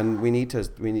sure. And we need.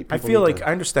 I feel like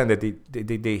I understand that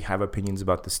they have opinions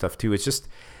about this stuff too. It's just.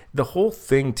 The whole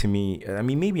thing to me, I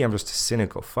mean, maybe I'm just a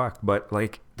cynical fuck, but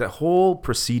like the whole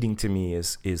proceeding to me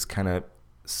is kind of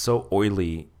so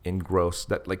oily and gross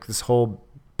that like this whole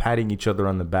patting each other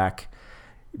on the back,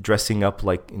 dressing up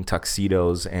like in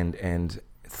tuxedos and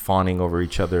fawning over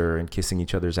each other and kissing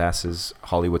each other's asses,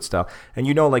 Hollywood style. And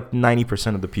like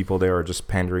 90% of the people there are just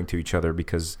pandering to each other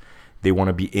because they want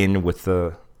to be in with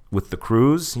the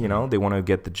crews, they want to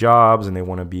get the jobs and they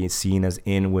want to be seen as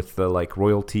in with the like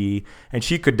royalty. And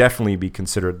she could definitely be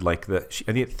considered like I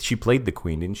think she played the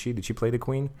queen, didn't she? Did she play the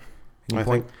queen? I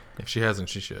think if she hasn't,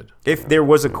 she should. If there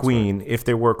was a queen, right. If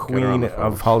there were a queen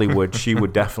of Hollywood, she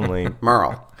would definitely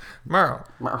Merle. Right.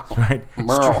 Merle.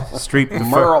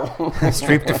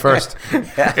 Streep to first.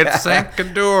 It's Saint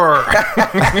Godard.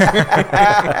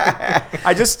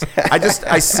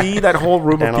 I see that whole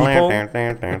room of people.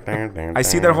 I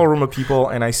see that whole room of people,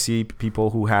 and I see people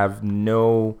who I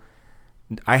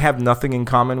have nothing in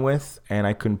common with, and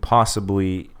they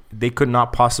could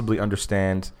not possibly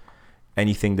understand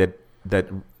anything that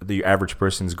the average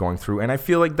person is going through. And I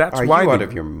feel like that's why... Are you out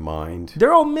of your mind?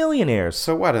 They're all millionaires.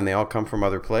 So what? And they all come from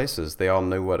other places. They all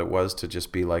knew what it was to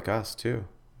just be like us, too.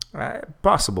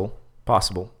 Possible.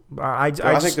 I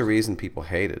think the reason people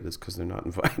hate it is because they're not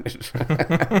invited.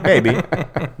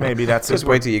 Maybe that's just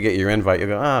wait till you get your invite. You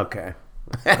go, okay.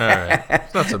 All right.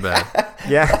 It's not so bad.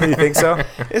 Yeah, you think so?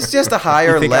 It's just a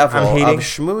higher level of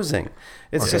schmoozing.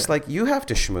 It's just like you have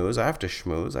to schmooze. I have to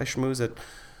schmooze. I schmooze at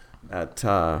at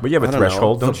But you have a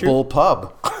threshold, don't the you? Bull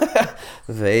Pub.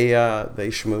 They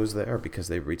schmooze there because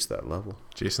they've reached that level.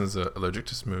 Jason's allergic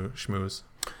to schmooze.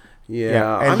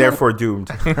 Yeah, and therefore doomed.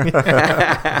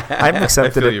 I've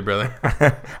accepted I feel it. you, brother.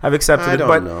 I've accepted I it, don't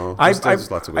but know.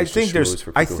 There's lots of I ways think to there's. schmooze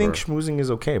for I people think who are- schmoozing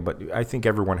is okay, but I think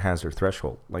everyone has their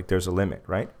threshold. Like there's a limit,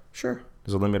 right? Sure.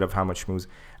 There's a limit of how much schmooze.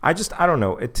 I don't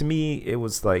know. To me, it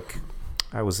was like,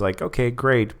 I was like, okay,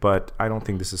 great, but I don't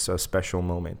think this is a special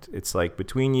moment. It's like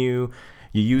between you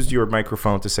used your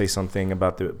microphone to say something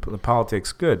about the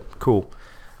politics. Good, cool.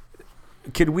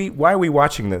 Why are we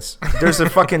watching this? There's a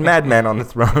fucking madman on the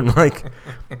throne. Like,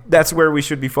 that's where we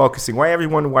should be focusing. Why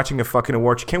everyone watching a fucking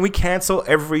award? Can we cancel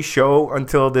every show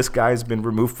until this guy's been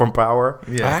removed from power?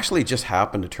 Yeah. I actually just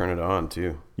happened to turn it on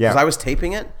too. Yeah. Because I was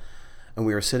taping it, and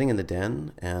we were sitting in the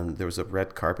den, and there was a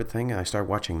red carpet thing, and I started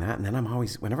watching that, and then I'm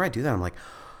always, whenever I do that, I'm like,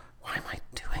 why am I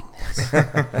doing this?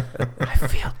 I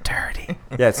feel dirty.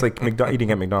 Yeah, it's like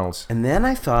eating at McDonald's. And then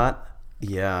I thought,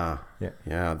 yeah.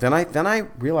 Then I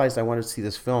realized I wanted to see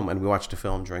this film, and we watched a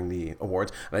film during the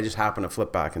awards, and I just happened to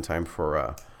flip back in time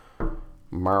for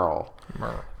Merle.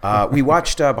 We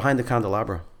watched Behind the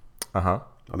Candelabra.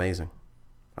 Amazing.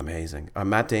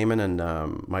 Matt Damon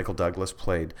and Michael Douglas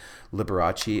played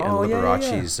Liberace, and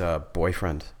Liberace's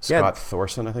boyfriend, Scott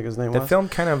Thorson, I think his name was. The film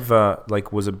kind of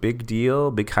was a big deal,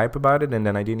 big hype about it, and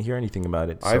then I didn't hear anything about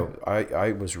it. So.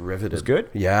 I was riveted. It was good?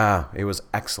 Yeah, it was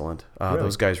excellent. Really?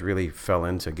 Those guys really fell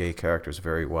into gay characters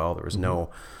very well. There was no...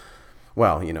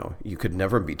 Well, you could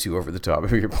never be too over the top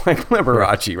if you're playing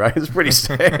Liberace, right? It's pretty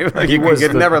safe. Like, you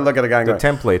could never look at a guy and the go,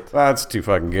 template. that's too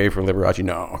fucking gay for Liberace.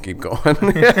 No, keep going.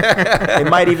 It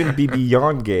might even be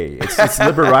beyond gay. It's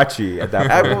Liberace at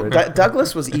that point.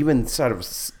 Douglas was even sort of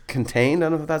contained. I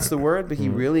don't know if that's the word, but he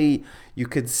really, you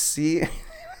could see,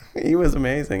 he was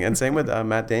amazing. And same with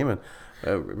Matt Damon.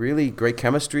 Really great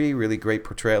chemistry, really great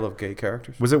portrayal of gay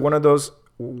characters. Was it one of those?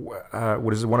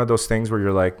 Was it one of those things where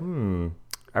you're like,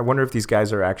 I wonder if these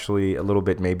guys are actually a little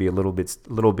bit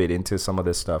into some of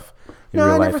this stuff in real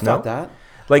life. I never thought that.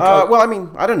 Like, well, I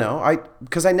mean, I don't know.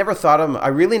 Because I never thought him. I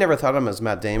really never thought him as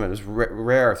Matt Damon. It was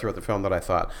rare throughout the film that I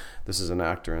thought this is an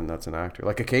actor and that's an actor.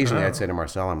 Like occasionally, I'd say to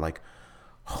Marcel, I'm like,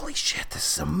 "Holy shit,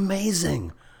 this is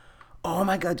amazing! Oh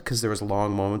my god!" Because there was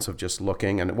long moments of just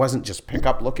looking, and it wasn't just pick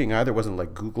up looking either. It wasn't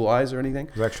like Google eyes or anything.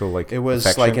 it was actual like It was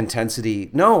affection? like intensity.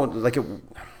 No, like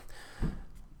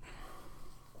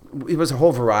it was a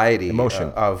whole variety Emotion.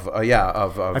 of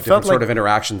different felt sort like- of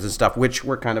interactions and stuff, which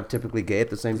were kind of typically gay at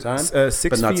the same time, 6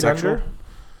 but not Feet sexual.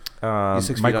 Under. 6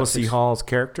 Feet Michael Under- C. Hall's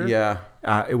character. Yeah.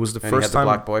 It was the And he first had the time.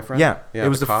 black boyfriend? Yeah, Yeah, it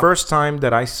was the the cop. first time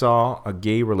that I saw a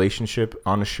gay relationship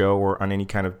on a show or on any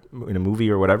kind of in a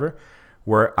movie or whatever,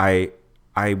 where I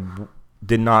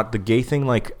did not the gay thing.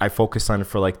 Like I focused on it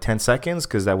for like 10 seconds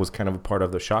because that was kind of a part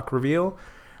of the shock reveal.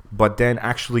 But then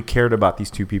actually cared about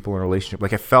these two people in a relationship.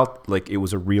 Like I felt like it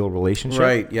was a real relationship,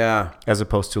 Right, yeah. as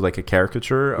opposed to like a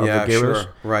caricature of Yeah, a gay sure.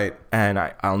 relationship. Right. And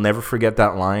I'll never forget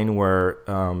that line where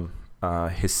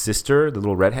his sister, the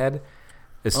little redhead,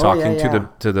 is talking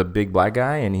to the big black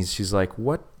guy, and she's like,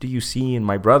 "What do you see in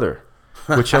my brother?"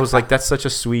 Which I was like, that's such a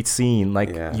sweet scene.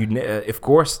 Like, Yeah. of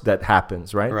course that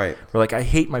happens, right? Right. We're like, I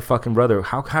hate my fucking brother.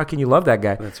 How can you love that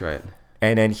guy? That's right.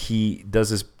 And then he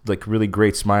does this like really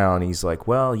great smile, and he's like,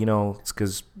 well, it's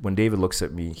because when David looks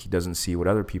at me, he doesn't see what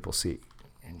other people see.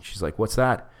 And she's like, what's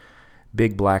that?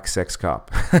 Big black sex cop.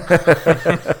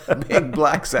 Big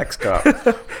black sex cop.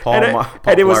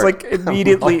 And it was like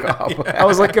immediately, I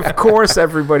was like, of course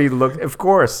everybody looked, of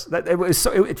course.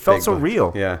 It felt so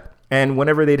real. Yeah. And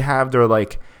whenever they'd have their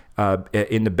like,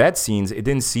 in the bed scenes, it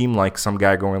didn't seem like some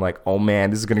guy going like, oh man,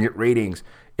 this is going to get ratings.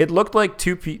 It looked like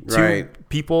two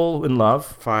people in love.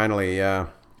 Finally, yeah.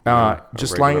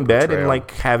 Just regular lying in bed portrayal. and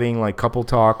like having like couple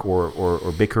talk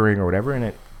or bickering or whatever.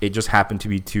 And it just happened to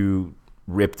be two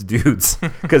ripped dudes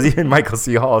because even Michael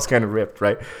C. Hall is kind of ripped,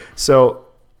 right? So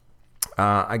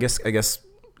I guess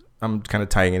I'm kind of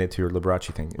tying it into your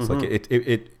Liberace thing. It's like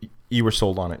it you were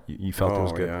sold on it. You felt it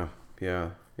was good.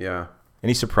 Yeah.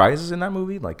 Any surprises in that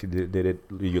movie? Like did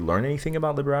you learn anything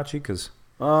about Liberace? Because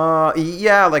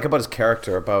yeah, like about his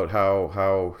character, about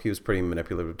how he was a pretty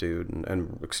manipulative dude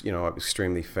and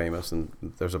extremely famous. And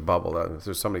there's a bubble. If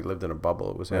there's somebody who lived in a bubble,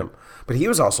 it was him. But he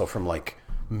was also from like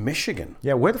Michigan.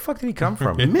 Yeah, where the fuck did he come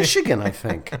from? Michigan, I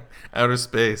think. Outer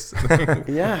space.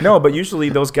 Yeah. No, but usually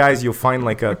those guys, you'll find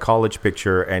like a college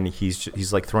picture and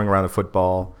he's like throwing around a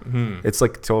football. It's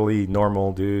like totally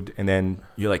normal dude. And then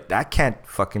you're like, that can't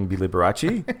fucking be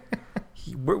Liberace.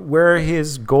 Where are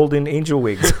his golden angel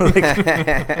wings? Like,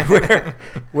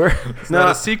 where? It's not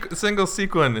a single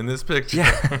sequin in this picture.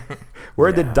 Yeah. Where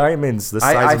are the diamonds the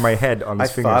size of my head on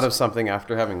his fingers? I thought of something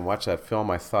after having watched that film.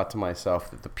 I thought to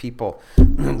myself that the people,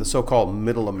 the so-called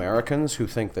middle Americans who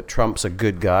think that Trump's a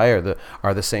good guy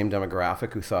are the same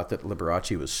demographic who thought that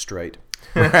Liberace was straight.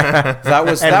 that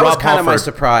was kind of my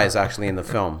surprise, actually, in the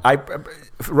film.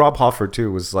 Rob Halford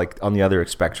too was like on the other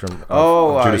spectrum.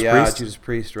 Of Judas Priest. Judas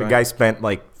Priest. Right. The guy spent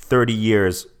like 30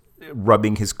 years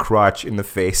rubbing his crotch in the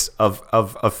face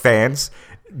of fans,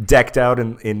 decked out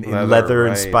in leather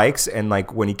and spikes, and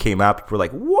like when he came out, people were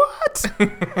like, "What?"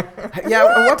 Yeah.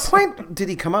 What? At what point did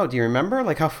he come out? Do you remember?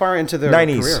 Like how far into their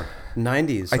 90s. career?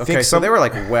 90s. I think so they were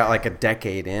like like a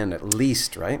decade in at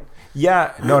least, right?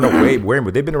 Yeah, no,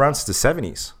 wait, they've been around since the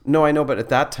 70s. No, I know, but at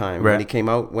that time, when he came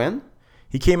out, when?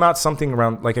 He came out something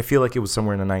around, like I feel like it was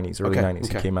somewhere in the 90s, early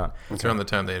 90s he came out. It's around the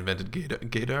time they invented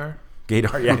Godard.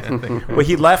 Godard, yeah. Well,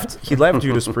 he left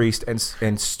Judas Priest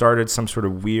and started some sort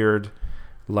of weird,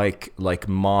 like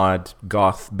mod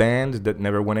goth band that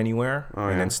never went anywhere,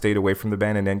 and then stayed away from the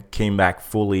band, and then came back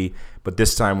fully. But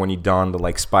this time when he donned the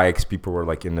like spikes, people were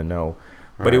like in the know.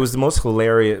 But it was the most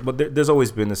hilarious. But there's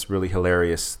always been this really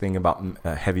hilarious thing about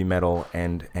heavy metal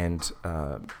and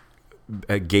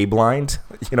gay blind.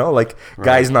 You know, like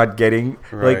guys not getting,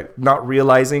 like not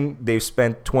realizing they've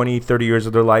spent 20, 30 years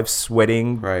of their life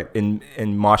sweating and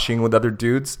moshing with other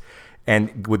dudes.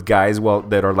 And with guys,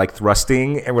 that are like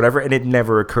thrusting and whatever, and it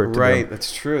never occurred to them. Right,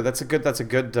 that's true. That's a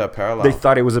good parallel. They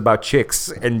thought it was about chicks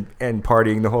and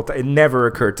partying the whole time. It never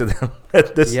occurred to them.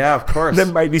 Yeah, of course. There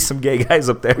might be some gay guys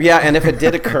up there. Yeah, and if it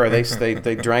did occur,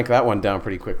 they drank that one down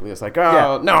pretty quickly. It's like,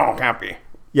 no, can't be.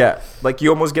 Yeah, like you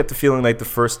almost get the feeling like the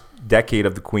first decade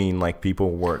of the Queen, like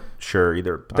people weren't sure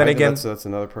either. But then again, that's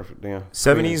another perfect. Yeah,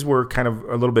 70s were kind of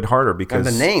a little bit harder because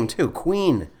and the name too,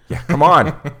 Queen. Yeah, come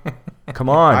on.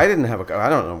 I didn't have I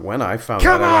don't know when I found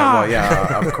that. Well,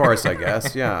 yeah, of course, I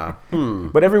guess. Yeah.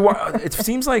 But everyone, it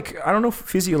seems like, I don't know,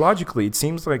 physiologically, it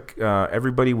seems like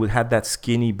everybody had that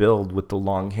skinny build with the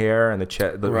long hair and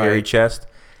the hairy chest.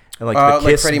 And like the Kiss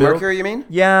like Freddie build. Mercury, you mean?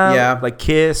 Yeah. Like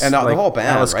Kiss. And like the whole band,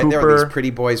 Alice right? Cooper. There were these pretty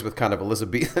boys with kind of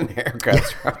Elizabethan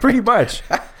haircuts. Right? Pretty much.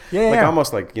 Yeah, like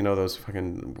almost like, those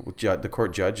fucking the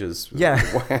court judges. Yeah.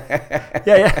 With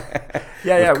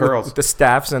curls. With the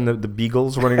staffs and the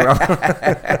beagles running around.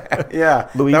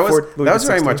 Yeah. Louis that was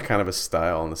very XVI. much kind of a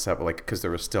style in the set, like because there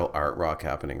was still art rock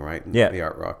happening, right? The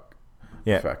art rock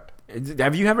effect.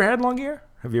 Have you ever had long hair?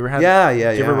 Have you ever had? Yeah.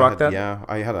 Did you ever rock that? Yeah,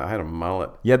 I had a mullet.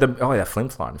 Yeah, Flim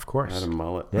Flon, of course. I had a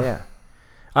mullet. Yeah.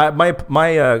 My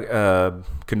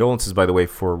condolences, by the way,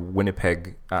 for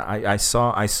Winnipeg. I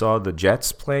saw the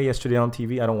Jets play yesterday on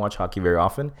TV. I don't watch hockey very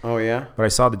often. Oh yeah. But I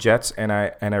saw the Jets, and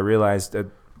I realized that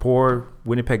poor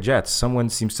Winnipeg Jets. Someone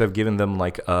seems to have given them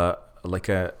like a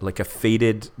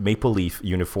faded maple leaf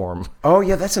uniform. Oh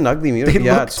yeah, that's an ugly uniform.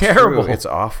 They look terrible. True. It's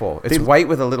awful. It's white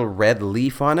with a little red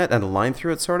leaf on it and a line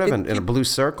through it, sort of, and a blue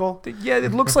circle. Yeah,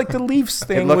 it looks like the Leafs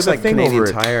thing. It looks with like a thing Canadian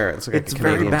over Tire. it. It's like a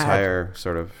Canadian Tire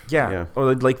sort of. Yeah.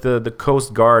 Or like the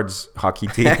Coast Guard's hockey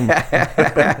team.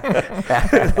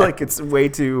 Like it's way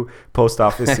too post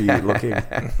office-y looking.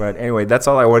 But anyway, that's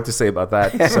all I wanted to say about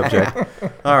that subject.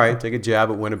 All right, take a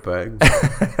jab at Winnipeg.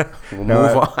 We'll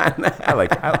move on.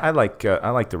 I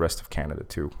like the rest of Canada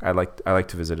too. I like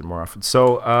to visit it more often.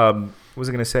 So, what was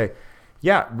I going to say?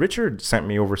 Yeah, Richard sent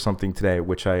me over something today,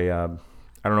 which I don't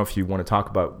know if you want to talk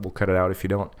about. We'll cut it out if you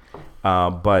don't.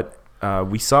 But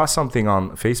we saw something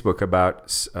on Facebook about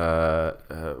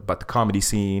the comedy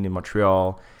scene in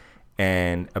Montreal,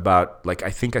 and about I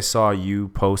think I saw you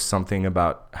post something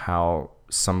about how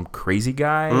some crazy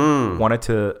guy wanted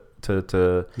to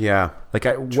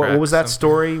what was that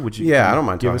story? Would you? Yeah, I don't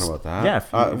mind talking about that. Yeah,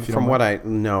 if you from don't what mind. I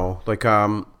know,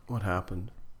 what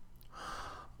happened?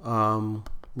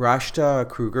 Rashta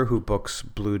Kruger, who books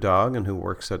Blue Dog and who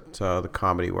works at the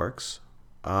Comedy Works,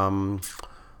 and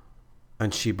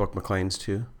she booked McLean's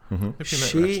too. Mm-hmm. If you met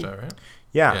Rashta, right?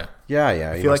 Yeah.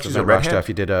 I feel like she's a redhead. If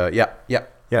you did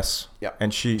Yes. Yeah.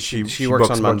 And she works books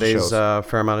on Mondays a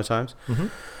fair amount of times. Mm-hmm.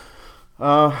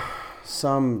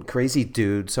 Some crazy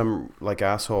dude, some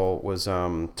asshole was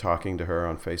talking to her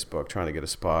on Facebook trying to get a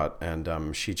spot,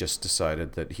 and she just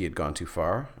decided that he had gone too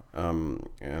far. So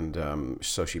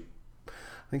she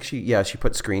put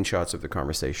screenshots of the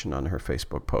conversation on her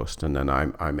Facebook post, and then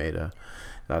I made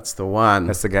that's the one.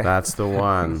 That's the guy. That's the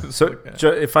one. So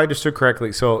if I understood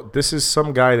correctly, so this is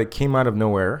some guy that came out of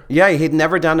nowhere. Yeah, he'd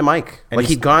never done a mic. And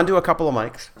he'd gone to a couple of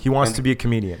mics. He wants to be a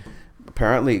comedian.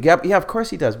 Apparently. Yeah, of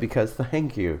course he does, because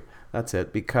thank you. That's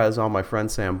it. Because all my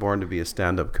friends say I'm born to be a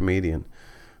stand-up comedian.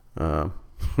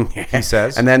 He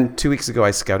says. And then 2 weeks ago,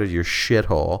 I scouted your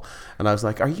shithole, and I was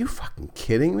like, "Are you fucking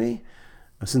kidding me?"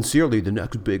 Sincerely, the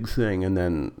next big thing. And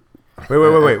then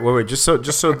Wait. Just so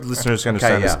listeners can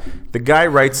understand Okay, this. The guy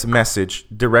writes a message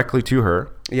directly to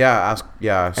her. Yeah.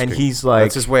 And he's like,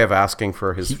 that's his way of asking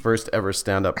for his first ever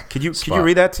stand-up. Could you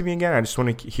read that to me again? I just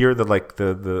want to hear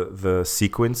the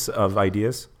sequence of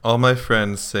ideas. All my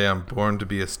friends say I'm born to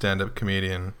be a stand-up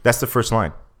comedian. That's the first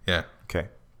line. Yeah. Okay.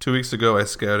 2 weeks ago, I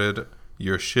scouted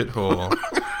your shithole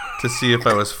to see if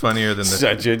I was funnier than the...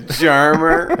 Such a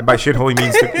charmer. And by shithole, he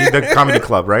means the comedy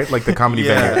club, right? Like the comedy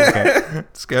venue. Okay.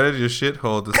 Scouted your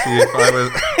shithole to see if I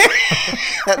was...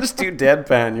 That's too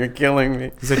deadpan. You're killing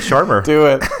me. He's a charmer. Do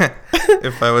it.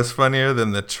 If I was funnier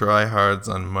than the tryhards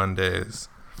on Mondays.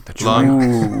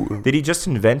 Did he just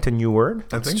invent a new word?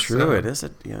 I think True. so. It is.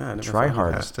 Yeah.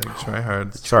 Tryhards. Hashtag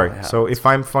tryhards. Sorry. So if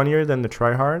I'm funnier than the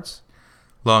tryhards?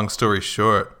 Long story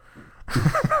short,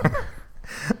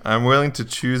 I'm willing to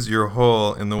choose your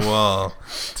hole in the wall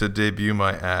to debut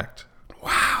my act.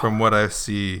 Wow. From what I've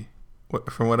seen,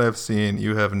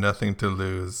 you have nothing to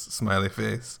lose. Smiley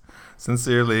face.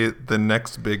 Sincerely, the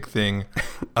next big thing,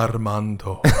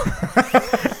 Armando.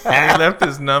 And he left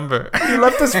his number. He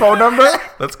left his phone number?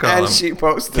 Let's call And him. she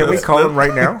posted. Can we call him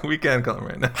right now? We can call him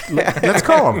right now. Let's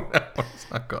call him. No,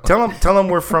 let's not call him. Tell him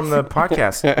we're from the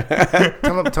podcast.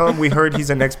 Tell him we heard he's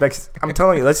the next best. I'm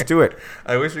telling you, let's do it.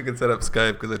 I wish we could set up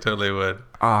Skype because I totally would.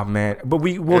 Oh man, but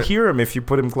we'll hear him if you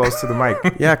put him close to the mic.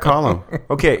 Yeah, call him.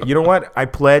 Okay, you know what? I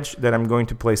pledge that I'm going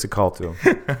to place a call to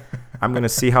him. I'm going to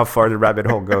see how far the rabbit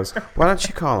hole goes. Why don't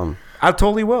you call him? I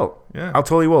totally will. Yeah. I'll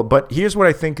totally will. But here's what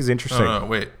I think is interesting. No,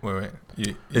 wait.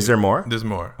 Is there more? There's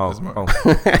more. Oh, There's more.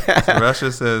 oh. So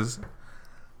Russia says,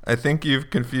 I think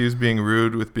you've confused being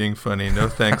rude with being funny. No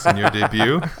thanks in your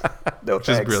debut. Which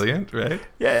is brilliant, right?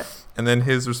 Yeah. And then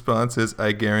his response is,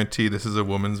 I guarantee this is a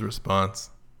woman's response.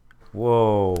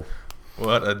 Whoa.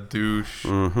 What a douche.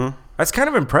 Mm-hmm. That's kind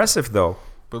of impressive, though.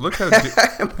 But look how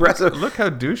Impressive. look how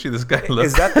douchey this guy looks.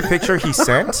 Is that the picture he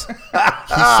sent? He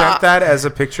sent that as a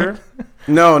picture?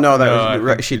 No, I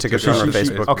was think she took it took from her it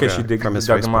from Facebook. Okay, Yeah. she dug from his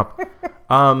him Facebook.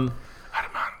 up.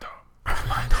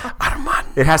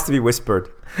 It has to be whispered.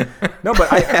 No, but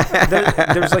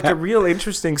there's like a real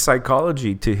interesting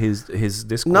psychology to his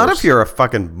discourse. Not if you're a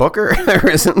fucking booker. There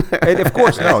isn't. And of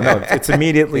course, no. It's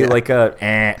immediately like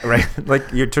right?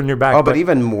 Like you turn your back. Oh, but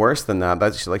even worse than that,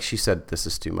 that's like she said, this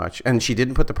is too much, and she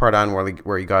didn't put the part on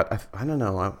where he got. I don't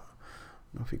know. I don't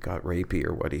know if he got rapey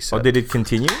or what he said. Oh, did it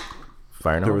continue?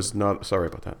 Fire There was not. Sorry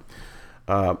about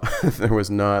that. There was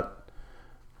not.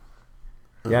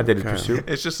 Yeah, did it Okay. pursue?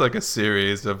 It's just like a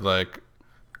series of like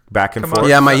Back and Come on. forth?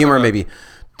 Yeah, my No, humor no. may be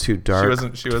too dark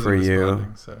she wasn't for you.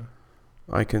 responding, so.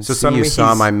 I can So see you suddenly saw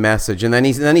he's- my message, and then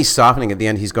he's softening at the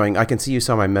end. He's going, I can see you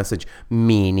saw my message,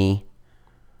 meanie.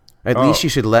 At least you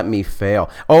should let me fail.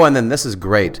 Oh, and then this is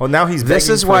great. Well, now he's This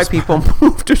begging is for why a spot. people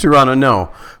move to Toronto.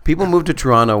 No, people move to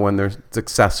Toronto when they're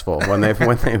successful. When they've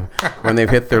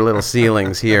hit their little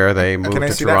ceilings here, they move Can I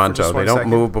to see that for Toronto. just They one don't second?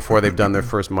 move before they've done their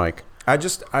first mic.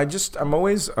 I'm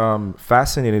always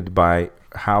fascinated by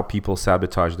how people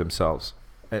sabotage themselves.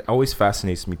 It always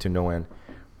fascinates me to no end.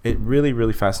 It really,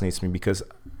 really fascinates me because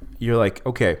you're like,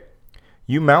 okay,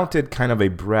 you mounted kind of a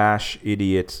brash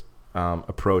idiot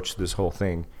approach to this whole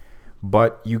thing,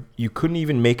 but you couldn't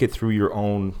even make it through your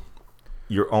own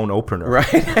opener.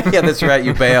 Right? Yeah, that's right.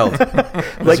 You bailed.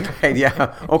 That's right.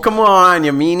 Yeah. Oh, come on,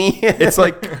 you meanie. It's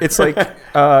like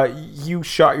you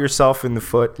shot yourself in the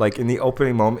foot, like in the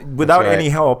opening moment, without right. any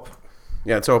help.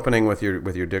 Yeah, it's opening with your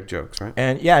dick jokes, right?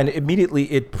 And immediately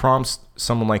it prompts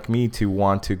someone like me to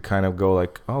want to kind of go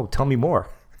like, oh, tell me more,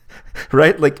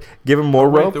 right? Like give him more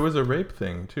Wait, rope. there was a rape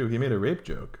thing too. He made a rape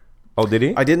joke. Oh, did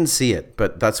he? I didn't see it,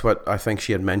 but that's what I think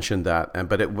she had mentioned that.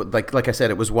 But it like I said,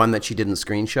 it was one that she didn't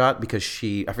screenshot because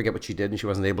I forget what she did, and she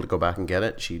wasn't able to go back and get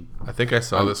it. I think I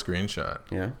saw the screenshot.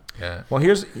 Yeah. Yeah. Well,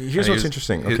 here's And what's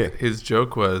interesting. Okay, His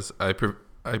joke was, I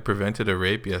prevented a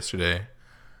rape yesterday.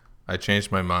 I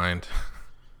changed my mind.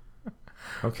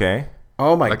 okay.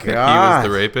 Oh my Like god. that he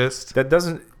was the rapist. That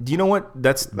doesn't. Do you know what?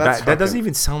 That doesn't fucking-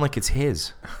 even sound like it's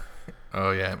his.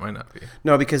 Oh yeah, it might not be.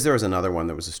 No, because there was another one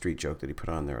that was a street joke that he put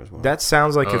on there as well. That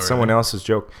sounds like Oh, it's someone really? else's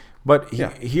joke. But Yeah.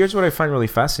 here's what I find really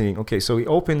fascinating. Okay, so he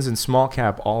opens in small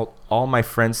cap. All my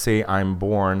friends say I'm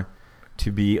born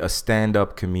to be a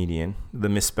stand-up comedian. The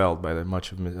misspelled by the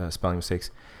much of spelling mistakes.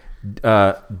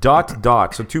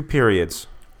 Dot. So 2 periods,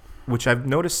 which I've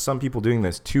noticed some people doing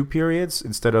this. 2 periods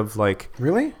instead of like.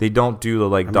 Really? They don't do the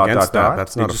like I'm dot against dot that. dot.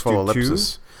 That's They not a just full do 2.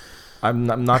 ellipsis. I'm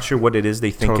not sure what it is they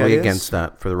think Totally it is. against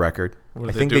that, for the record. What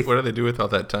I do think they do? they- What do they do with all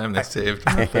that time they saved?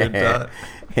 on the third dot?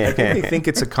 I think they think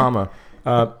it's a comma.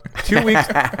 2 weeks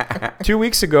 2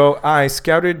 weeks ago, I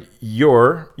scouted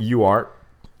your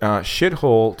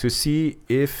shithole to see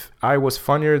if I was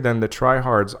funnier than the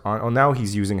tryhards on. Oh, now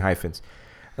he's using hyphens.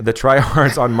 The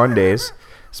tryhards on Mondays.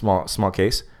 Small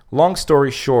case. Long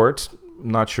story short,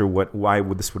 not sure why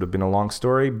this would have been a long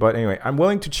story, but anyway, I'm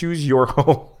willing to choose your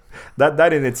hole.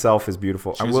 That in itself is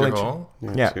beautiful. Choose I'm willing your hole?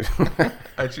 Yeah.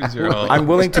 I choose your hole. I'm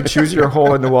willing to choose your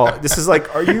hole in the wall. This is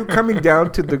like, are you coming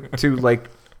down to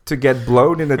get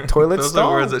blown in a toilet Those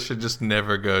stall? are words that should just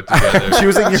never go together.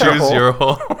 Choosing your Choose hole. your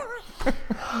hole.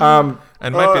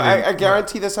 And I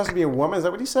guarantee this has to be a woman. Is that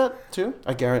what he said too?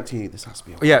 I guarantee this has to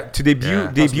be a woman. Yeah, to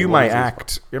debut my woman's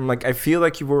act. I'm like, I feel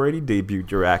like you've already debuted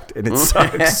your act, and it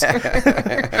sucks.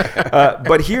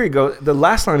 But here you go. The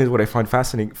last line is what I find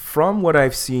fascinating. From what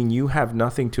I've seen, you have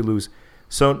nothing to lose.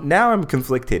 So now I'm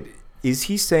conflicted. Is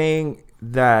he saying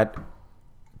that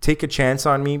take a chance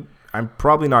on me? I'm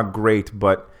probably not great,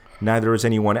 but neither is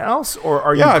anyone else, or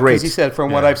are you great? Yeah, because he said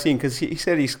from what I've seen, because he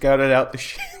said he scouted out the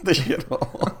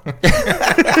shithole.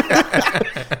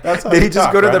 Did he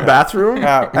just go to the bathroom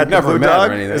at the never Blue met Dog?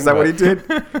 or anything, Is that what he did?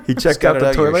 He checked out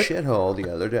the toilet. Your shithole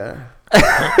the other day.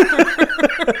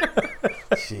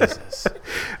 Jesus.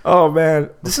 Oh man,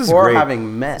 this is Before great.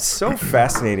 having met. So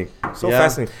fascinating. So Yeah.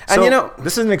 fascinating. And So,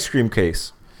 this is an extreme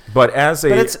case, but as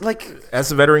it's like a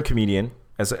veteran comedian,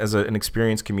 as an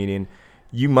experienced comedian,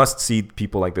 you must see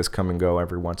people like this come and go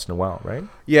every once in a while, right?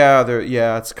 yeah,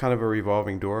 it's kind of a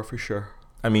revolving door for sure.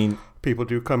 I mean, People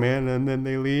do come in and then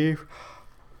they leave.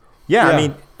 yeah. Yeah. I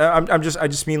mean, I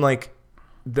just mean like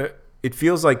it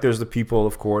feels like there's the people,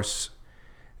 of course.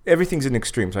 Everything's in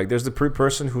extremes. Like there's the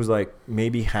person who's like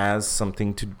maybe has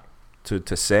something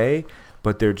to say,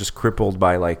 but they're just crippled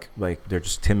by like they're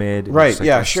just timid. And Right, just like,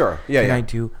 yeah, sure. Yeah, Can yeah. I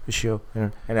do a show?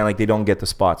 And then like they don't get the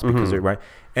spots because they're right.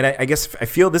 And I guess I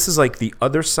feel this is like the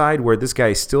other side where this guy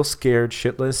is still scared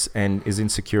shitless and is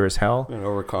insecure as hell. And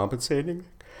overcompensating.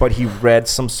 But he read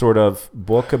some sort of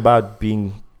book about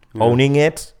owning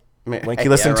it. Like he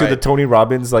listened to the Tony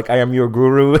Robbins, like I Am Your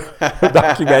Guru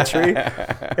documentary.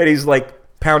 And he's like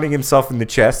pounding himself in the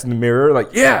chest in the mirror, like,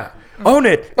 yeah, own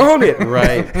it.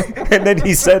 Right. And then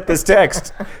he sent this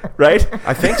text, right?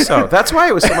 I think so. That's why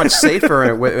it was so much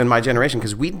safer in my generation,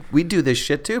 because we do this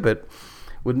shit too, but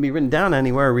wouldn't be written down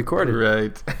anywhere or recorded.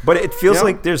 Right. But it feels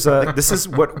like there's this is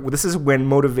when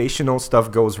motivational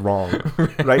stuff goes wrong,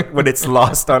 right? When it's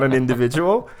lost on an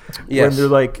individual. Yes. When they're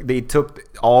like, they took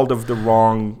all of the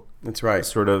wrong That's right.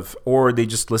 sort of, or they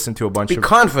just listened to a bunch Be of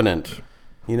confident.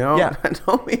 You know? Yeah.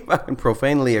 Don't be fucking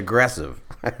profanely aggressive.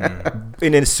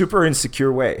 in a super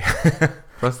insecure way.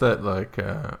 Plus that, like,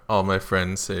 all my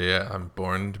friends say, yeah, I'm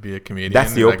born to be a comedian.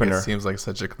 That's the like, opener. It seems like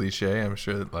such a cliche. I'm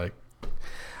sure that, like...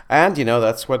 And, you know,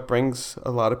 that's what brings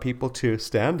a lot of people to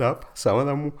stand up. Some of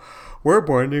them were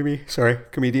born to be,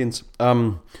 comedians.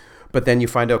 But then you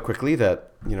find out quickly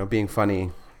that, you know, being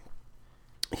funny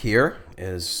here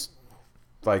is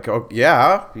like, oh,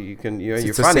 yeah, you can, you know,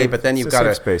 you're funny, but then you've got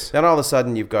to, space. then all of a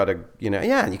sudden you've got to, you know,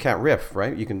 and you can't riff,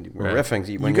 right? You can, riffing.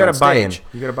 You got to buy in.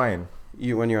 You got to buy in.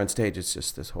 When you're on stage, it's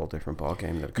just this whole different ball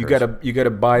game that occurs. You got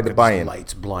to buy the buy-in.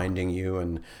 Lights blinding you,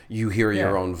 and you hear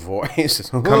your own voice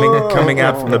coming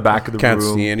out from the back of the Can't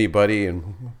room. see anybody,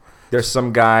 and There's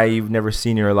some guy you've never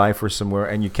seen in your life or somewhere,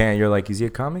 and you can't. You're like, is he a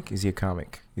comic? Is he a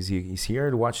comic? He's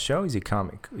here to watch the show? Is he a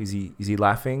comic? Is he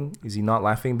laughing? Is he not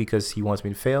laughing because he wants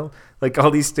me to fail? Like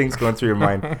all these things going through your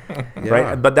mind,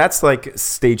 right? But that's like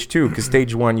stage 2, because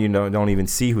stage 1, you know, don't even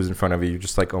see who's in front of you. You're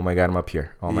just like, oh my god, I'm up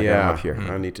here. Oh my god, I'm up here.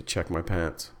 I need to check my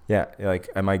pants. Yeah, like,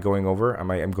 am I going over?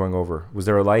 I'm going over. Was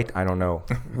there a light? I don't know.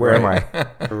 Where am I?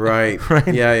 Right.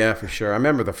 Yeah, for sure. I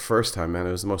remember the first time, man.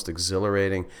 It was the most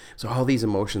exhilarating. So all these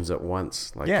emotions at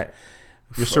once, like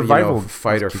your survival,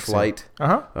 fight or flight,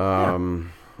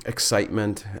 in.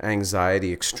 excitement,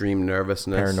 anxiety, extreme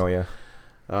nervousness, Paranoia.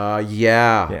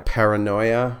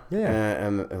 Paranoia. Yeah.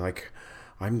 And like,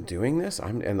 I'm doing this.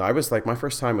 And I was like, my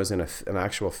first time was in an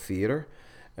actual theater,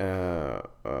 and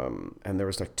there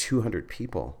was like 200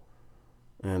 people.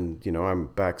 And, you know, I'm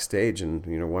backstage and,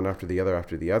 you know, one after the other.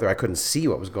 I couldn't see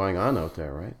what was going on out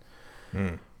there, right?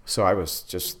 So I was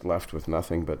just left with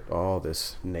nothing but all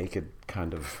this naked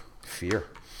kind of fear.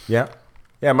 Yeah.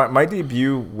 My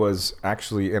debut was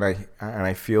actually, and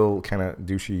I feel kind of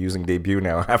douchey using debut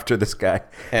now after this guy.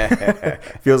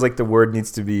 Feels like the word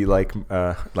needs to be like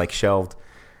shelved.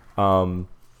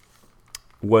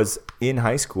 Was in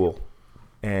high school,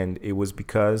 and it was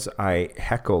because I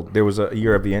heckled. There was a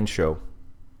Year of the End show,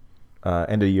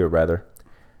 end of the year rather,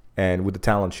 and with the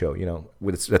talent show, you know,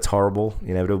 that's horrible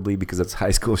inevitably because it's a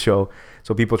high school show.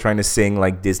 So people trying to sing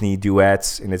like Disney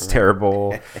duets, and it's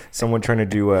terrible. Someone trying to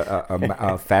do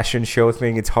a fashion show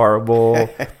thing, it's horrible.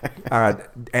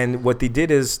 And what they did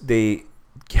is they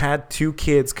had two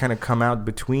kids kind of come out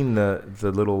between the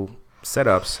little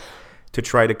setups to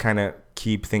try to kind of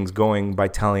keep things going by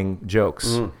telling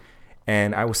jokes.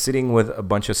 And I was sitting with a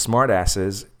bunch of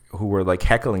smartasses who were like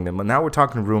heckling them. And now we're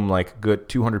talking a room like good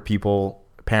 200 people,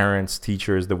 parents,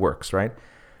 teachers, the works, right?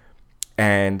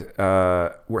 And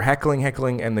we're heckling,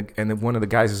 and then one of the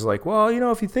guys is like, well,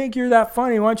 if you think you're that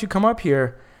funny, why don't you come up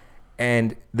here?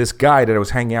 And this guy that I was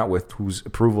hanging out with, whose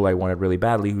approval I wanted really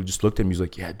badly, who just looked at me, he's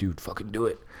like, yeah, dude, fucking do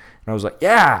it. And I was like,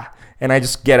 yeah. And I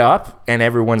just get up, and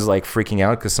everyone's like freaking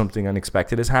out because something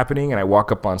unexpected is happening. And I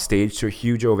walk up on stage to a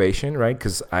huge ovation, right?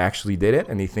 Because I actually did it,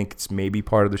 and they think it's maybe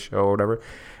part of the show or whatever.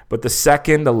 But the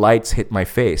second the lights hit my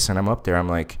face, and I'm up there, I'm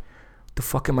like, what the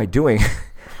fuck am I doing?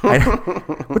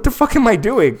 What the fuck am I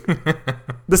doing?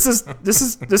 This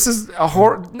is a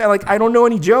horror. Like, I don't know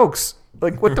any jokes.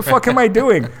 Like, what the fuck am I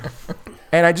doing?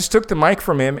 And I just took the mic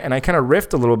from him, and I kind of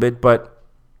riffed a little bit, but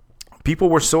people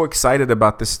were so excited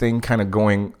about this thing kind of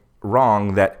going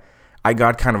wrong that I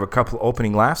got kind of a couple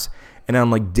opening laughs, and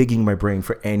I'm like digging my brain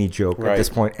for any joke at this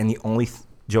point, and the only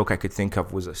joke I could think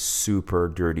of was a super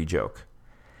dirty joke.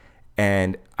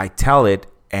 And I tell it,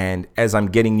 and as I'm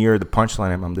getting near the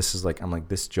punchline, I'm like,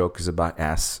 this joke is about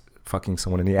ass fucking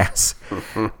someone in the ass.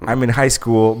 I'm in high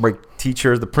school, my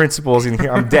teachers, the principal's in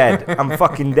here. I'm dead. I'm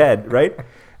fucking dead, right?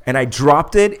 And I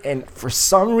dropped it, and for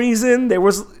some reason there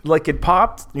was like it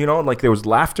popped, like there was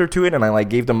laughter to it, and I like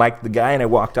gave the mic to the guy, and I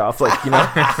walked off, like,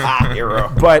 hero.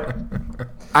 But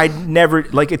I never,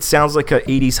 like, it sounds like a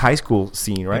 80s high school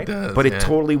scene, right? It does, but it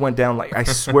totally went down, like, I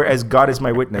swear, as God is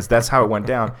my witness, that's how it went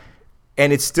down.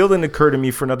 And it still didn't occur to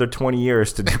me for another 20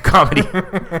 years to do comedy.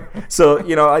 So,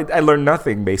 I learned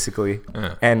nothing, basically.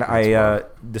 Yeah, and I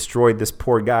destroyed this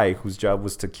poor guy whose job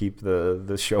was to keep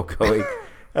the show going.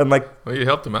 And like, well, you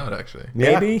helped him out, actually.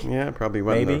 Maybe. Yeah, probably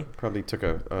probably took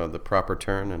the proper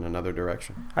turn in another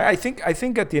direction. I think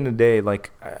at the end of the day,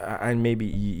 like, and maybe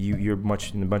you're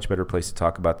in a much better place to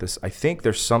talk about this. I think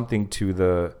there's something to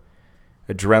the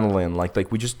adrenaline.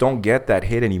 Like we just don't get that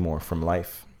hit anymore from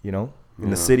life, in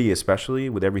the city, especially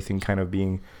with everything kind of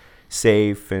being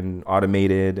safe and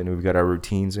automated, and we've got our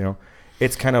routines.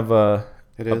 It's kind of a.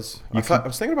 It is. I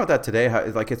was thinking about that today. How,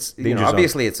 like, it's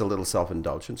obviously it's a little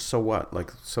self-indulgent. So what? Like,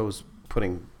 so is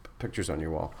putting pictures on your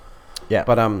wall. Yeah.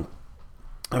 But I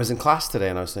was in class today,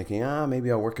 and I was thinking, maybe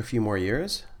I'll work a few more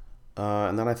years.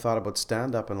 And then I thought about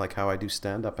stand-up and like how I do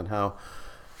stand-up and how,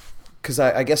 because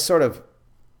I guess sort of.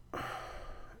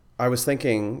 I was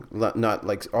thinking, not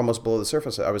like almost below the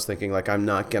surface, I was thinking like I'm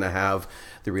not going to have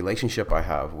the relationship I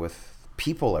have with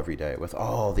people every day, with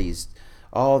all these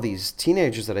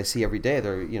teenagers that I see every day.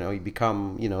 They're, you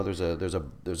become, there's a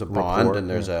bond, rapport, and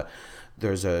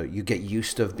there's a you get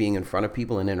used to being in front of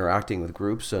people and interacting with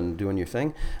groups and doing your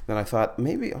thing. Then I thought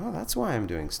maybe, that's why I'm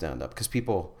doing stand-up, because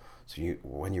people,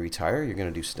 when you retire, you're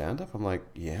going to do stand-up? I'm like,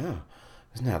 yeah,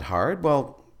 isn't that hard?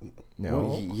 Well,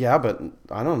 no. Yeah, but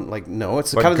I don't no.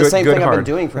 It's kind of the same thing I've been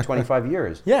doing for 25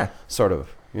 years. Yeah, sort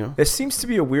of. There seems to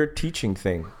be a weird teaching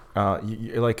thing.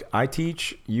 Like I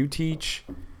teach, you teach,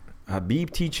 Beeb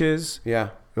teaches. Yeah,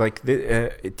 like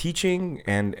teaching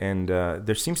and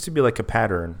there seems to be like a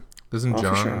pattern. Doesn't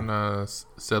John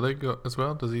Selig as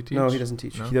well? Does he teach? No, he doesn't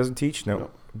teach. No? He doesn't teach. No.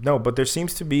 But there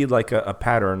seems to be like a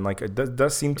pattern. Like it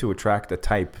does seem to attract a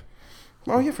type.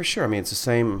 Oh yeah, for sure. I mean, it's the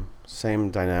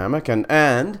same dynamic,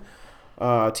 and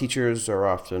teachers are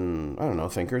often, I don't know,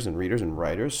 thinkers and readers and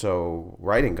writers. So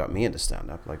writing got me into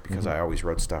stand-up, like, because I always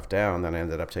wrote stuff down. Then I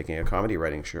ended up taking a comedy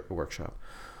writing workshop.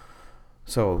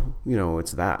 So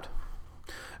it's that.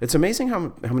 It's amazing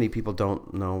how many people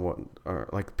don't know what are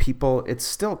like people. It's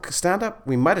still stand-up.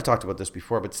 We might have talked about this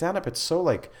before, but stand-up, it's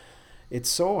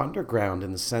so underground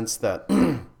in the sense that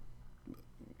a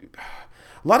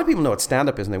lot of people know what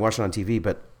stand-up is and they watch it on TV,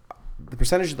 but the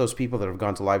percentage of those people that have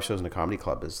gone to live shows in a comedy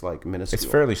club is like minuscule. It's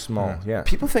fairly small, yeah.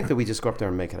 People think that we just go up there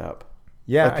and make it up.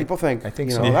 Yeah, like people think, I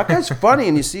think so. That guy's funny,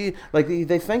 and you see, like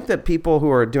they think that people who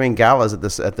are doing galas at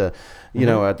the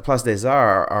Place des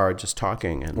Arts are just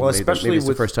talking. And especially maybe it's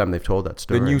with the first time they've told that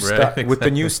story. The new Exactly. with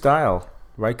the new style,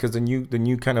 right? Because the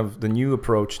new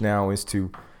approach now is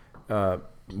to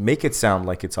make it sound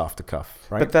like it's off the cuff,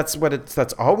 right? But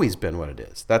that's always been what it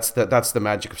is. That's the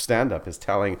magic of stand-up, is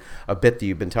telling a bit that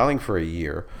you've been telling for a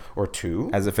year or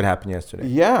two, as if it happened yesterday.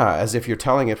 Yeah, as if you're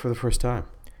telling it for the first time.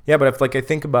 Yeah, but if I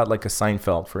think about like a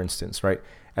Seinfeld, for instance, right?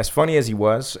 As funny as he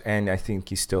was, and I think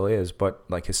he still is, but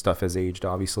like his stuff has aged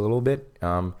obviously a little bit.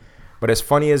 But as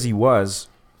funny as he was,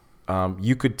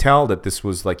 you could tell that this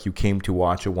was like you came to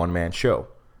watch a one-man show,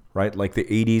 right? Like the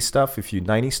 80s stuff,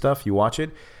 90s stuff, you watch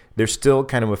it, there's still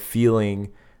kind of a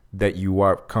feeling that you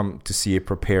are come to see a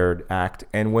prepared act.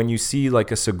 And when you see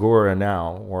like a Segura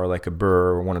now or like a Burr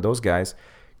or one of those guys,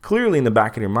 clearly in the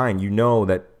back of your mind, you know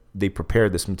that they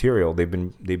prepared this material. They've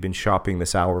been shopping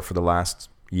this hour for the last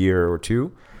year or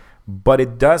two. But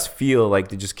it does feel like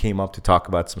they just came up to talk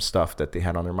about some stuff that they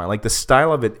had on their mind. Like the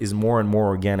style of it is more and more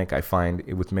organic, I find,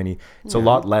 with many. It's a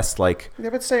lot less like... Yeah,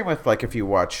 but same with like if you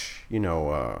watch, you know,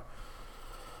 a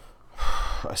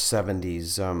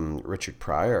 70s Richard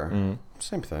Pryor,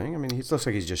 same thing. I mean, he looks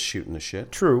like he's just shooting the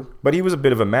shit. True. But he was a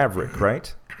bit of a maverick,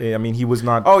 right? I mean, he was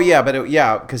not... Oh, yeah, but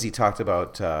because he talked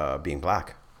about being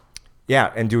black.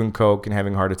 Yeah, and doing coke and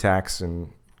having heart attacks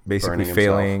and... basically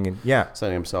failing and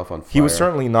setting himself on fire. He was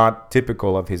certainly not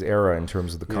typical of his era in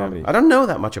terms of the comedy. I don't know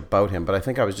that much about him, but I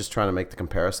think I was just trying to make the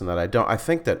comparison that I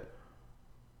think that,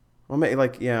 well, maybe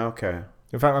like, okay.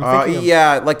 In fact, I'm thinking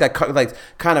like that, like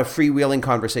kind of freewheeling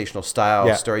conversational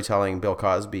style storytelling, Bill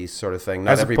Cosby sort of thing.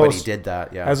 Not everybody did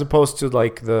that. Yeah, as opposed to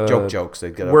like the jokes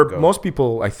they get where most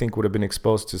people I think would have been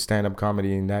exposed to stand-up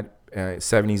comedy in that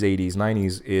 70s, 80s,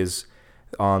 90s is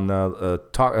on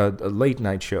late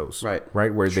night shows, right,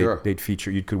 where they'd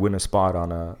feature. You could win a spot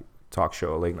on a talk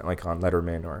show, like on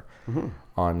Letterman or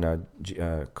on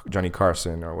Johnny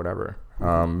Carson or whatever.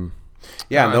 And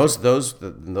in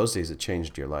those days, it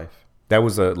changed your life. That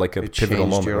was a pivotal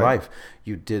moment. Your right? life.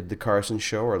 You did the Carson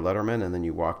show or Letterman, and then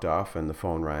you walked off, and the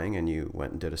phone rang, and you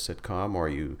went and did a sitcom, or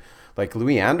you like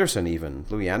Louis Anderson. Even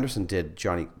Louis Anderson did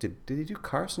Johnny. Did he do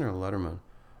Carson or Letterman?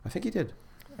 I think he did.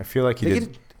 I feel like he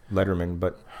did Letterman,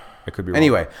 but I could be wrong.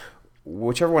 Anyway,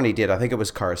 whichever one he did, I think it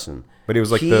was Carson. But it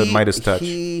was like the Midas touch.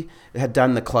 He had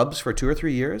done the clubs for 2 or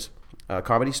 3 years,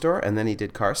 Comedy Store, and then he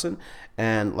did Carson.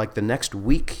 And like the next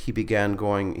week, he began,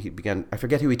 I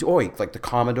forget who like the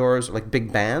Commodores, like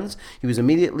big bands. He was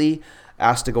immediately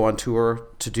asked to go on tour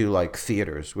to do like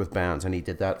theaters with bands, and he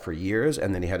did that for years,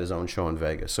 and then he had his own show in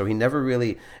Vegas. So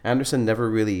Anderson never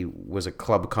really was a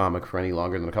club comic for any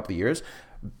longer than a couple of years,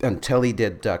 until he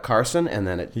did Carson, and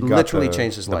then it literally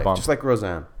changed his life, just like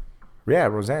Roseanne. Yeah,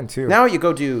 Roseanne too. Now you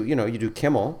go do, you do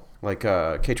Kimmel, like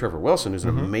K. Trevor Wilson, who's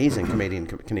an amazing Canadian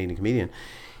comedian.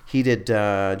 He did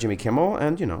Jimmy Kimmel,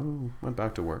 and went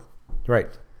back to work. Right,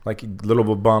 like a little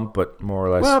bit bump, but more or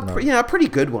less. Well, a pretty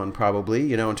good one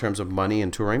probably, in terms of money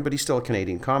and touring. But he's still a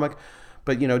Canadian comic.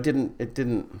 But it didn't.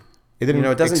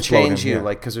 It doesn't change you,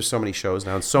 like, because there's so many shows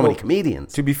now and so many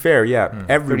comedians. To be fair,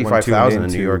 everyone 35,000 in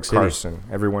New York City. Carson.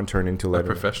 Everyone turned into Letterman.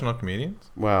 Professional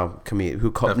comedians? Well,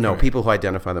 people who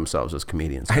identify themselves as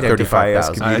comedians. Identify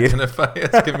as comedian. That's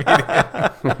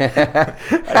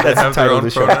the title of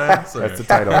the show. That's the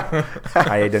title.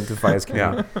 I identify as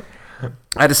comedian. Yeah.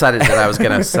 I decided that I was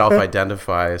going to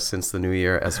self-identify since the new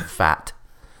year as fat.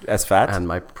 As fat? And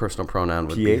my personal pronoun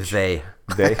would be they.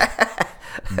 They?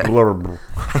 Blubber.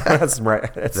 That's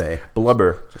right. That's they.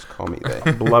 Blubber. Just call me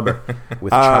they. Blubber.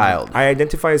 With child. I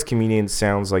identify as comedian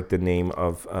sounds like the name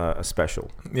of a special.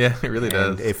 Yeah, it really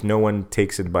does. And if no one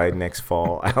takes it by next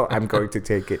fall, I'm going to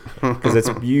take it because it's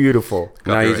beautiful.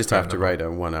 Now you just have to write a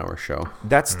 1-hour show.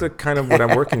 That's the kind of what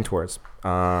I'm working towards.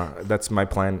 That's my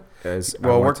plan.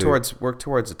 Work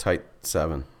towards a tight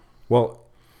 7. Well,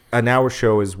 an hour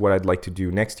show is what I'd like to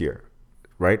do next year.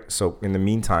 Right. So in the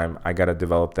meantime, I got to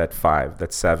develop that 5,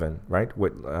 that 7. Right.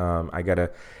 I got to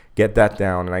get that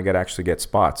down, and I got to actually get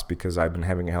spots because I've been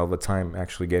having a hell of a time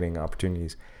actually getting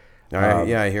opportunities.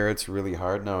 I hear it's really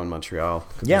hard now in Montreal.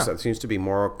 Yeah. There seems to be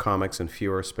more comics and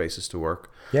fewer spaces to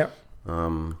work. Yeah.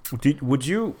 Does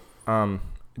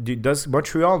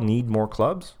Montreal need more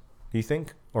clubs, do you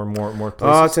think? Or more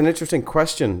places? Oh, it's an interesting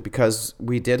question because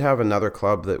we did have another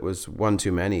club that was one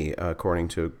too many, according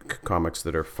to comics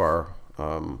that are far...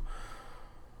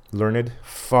 learned,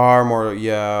 far more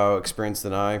experienced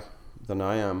than I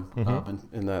am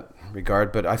in that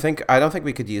regard. But I don't think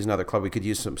we could use another club. We could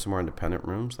use some more independent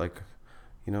rooms, like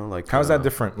how's that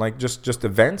different? Like just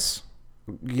events?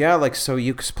 Yeah, like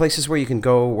places where you can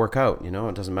go work out. It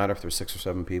doesn't matter if there's 6 or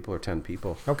 7 people or 10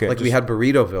 people. Okay, like we had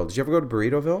Burritoville. Did you ever go to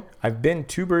Burritoville? I've been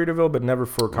to Burritoville, but never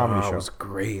for a comedy show. It was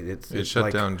great. It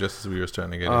shut down just as we were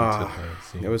starting to get into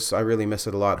the scene. I really miss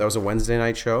it a lot. That was a Wednesday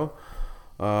night show.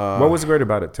 What was great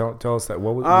about it? Tell us that.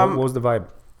 What was the vibe?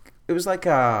 It was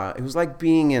like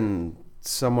being in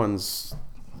someone's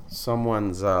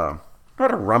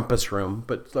not a rumpus room,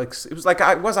 but it was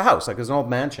a house, like it was an old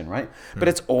mansion, right? But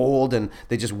it's old, and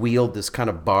they just wheeled this kind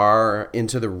of bar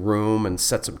into the room and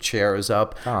set some chairs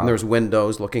up, and there was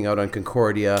windows looking out on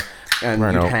Concordia, and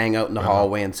you'd hang out in the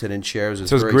hallway and sit in chairs.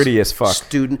 It was gritty as fuck.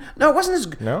 No, it wasn't as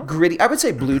gritty. I would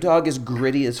say Blue Dog is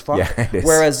gritty as fuck. Yeah, it is.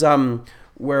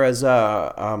 Whereas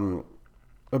a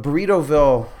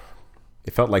Burritoville,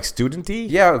 it felt like studenty.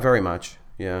 Yeah, very much.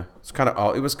 Yeah, it's kind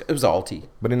of it was alty,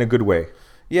 but in a good way.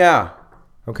 Yeah.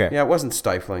 Okay. Yeah, it wasn't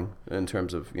stifling in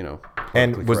terms of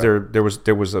And was correct.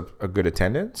 there was a good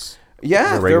attendance? Yeah,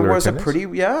 A there regular was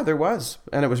attendance? there was,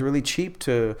 and it was really cheap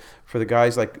for the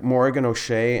guys like Morgan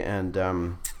O'Shea and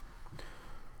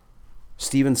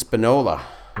Steven Spinola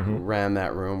who ran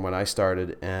that room when I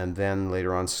started, and then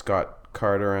later on Scott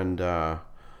Carter and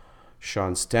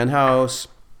Sean Stenhouse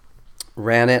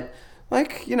ran it.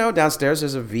 Like, downstairs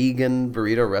there's a vegan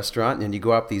burrito restaurant, and you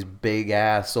go up these big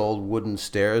ass old wooden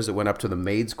stairs that went up to the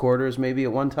maids' quarters maybe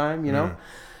at one time,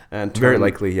 and Very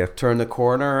likely, yeah. turn the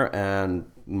corner and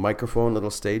microphone,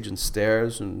 little stage and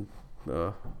stairs, and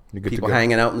good to people go.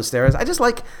 hanging out in the stairs. I just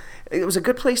it was a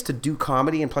good place to do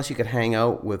comedy, and plus you could hang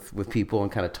out with people and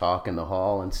kind of talk in the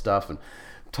hall and stuff, and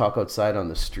talk outside on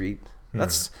the street.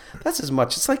 That's as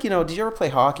much. It's like, did you ever play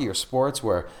hockey or sports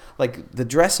where like the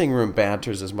dressing room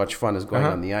banter is as much fun as going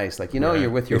on the ice? Like, you're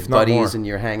with your If not more. buddies and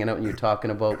you're hanging out and you're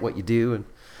talking about what you do, and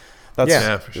that's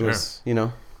Yeah, for sure. It was,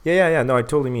 Yeah. No, I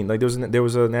totally mean like there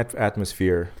was an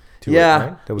atmosphere to yeah, it,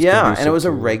 right? That was yeah, and conducive it was a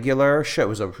to- regular show. It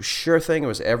was a sure thing. It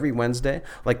was every Wednesday.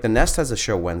 Like the Nest has a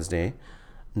show Wednesday,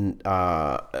 but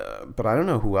I don't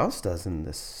know who else does in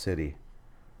this city.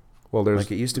 Well, there's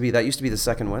Like it used to be. That used to be the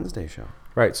second Wednesday show.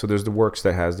 right. So there's the Works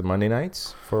that has the Monday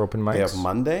nights for open mics. They have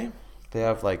Monday. They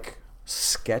have like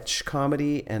sketch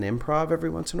comedy and improv every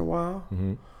once in a while,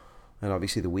 and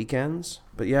obviously the weekends.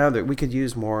 But yeah, we could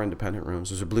use more independent rooms.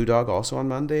 There's a Blue Dog also on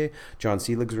Monday. John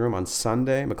Selig's room on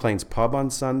Sunday. McLean's Pub on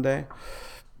Sunday.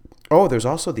 Oh, there's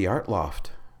also the Art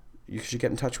Loft. You should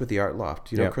get in touch with the Art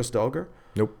Loft. You know Yeah. Chris Dulger?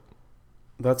 Nope.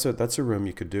 That's a room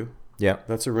you could do. Yeah.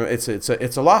 That's a room. It's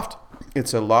a loft.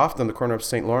 It's a loft on the corner of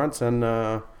St. Lawrence and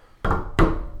I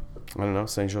don't know,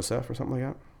 Saint Joseph or something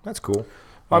like that. That's cool.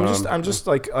 I'm just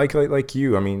like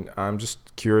you. I mean, I'm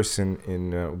just curious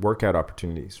in workout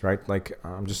opportunities, right? Like I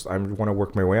want to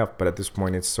work my way up, but at this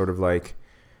point, it's sort of like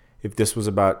if this was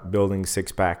about building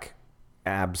 6-pack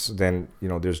abs, then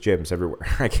there's gyms everywhere,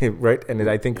 right? And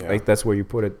I think like that's where you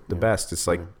put it the best. It's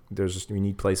like we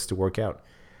need places to work out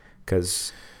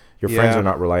because your friends are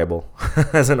not reliable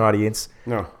as an audience.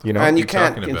 No, What and you you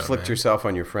can't talking about, inflict man? yourself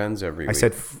on your friends every week.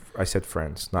 I said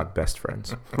friends, not best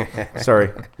friends. Sorry,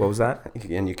 what was that?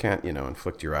 And you can't,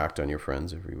 inflict your act on your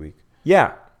friends every week.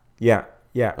 Yeah.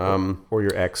 Or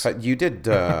your ex. You did,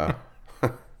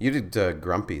 you did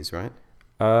Grumpy's, right?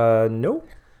 No.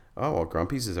 Oh, well,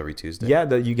 Grumpy's is every Tuesday.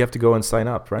 Yeah, you have to go and sign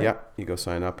up, right? Yeah, you go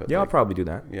sign up. Yeah, I'll probably do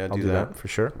that. Yeah, I'll do that. for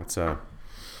sure. It's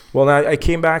Well, now I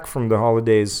came back from the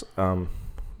holidays,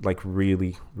 like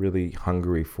really, really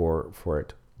hungry for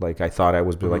it. Like I thought I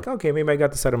was like, okay, maybe I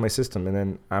got this out of my system, and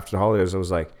then after the holidays, I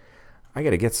was like, I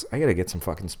gotta get some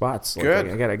fucking spots. Like, Good.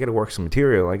 I gotta work some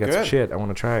material. I got some Good. shit I want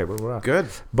to try. Blah, blah, blah. good.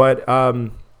 But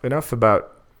enough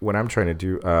about what I'm trying to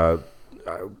do.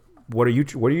 What are you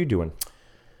doing?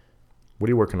 What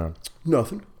are you working on?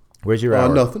 Nothing. Where's your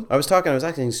hour? Nothing. I was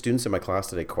asking students in my class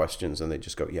today questions, and they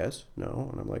just go, yes, no.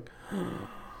 And I'm like,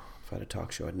 if I had a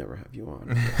talk show, I'd never have you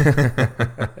on.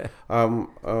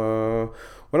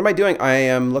 What am I doing? I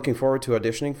am looking forward to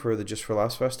auditioning for the Just for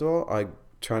Laughs Festival. I'm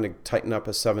trying to tighten up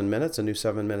a new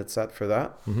 7-minute set for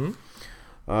that.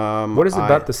 Mm-hmm. What is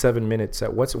about the 7 minutes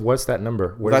set? What's that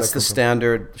number? Where does That's that the come from?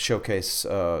 standard showcase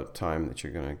time that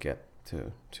you're going to get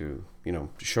to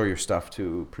show your stuff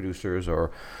to producers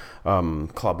or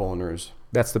club owners.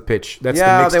 That's the pitch. That's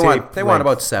yeah, the mixtape they want length.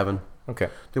 about 7. Okay.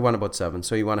 They want about 7.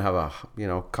 So you want to have a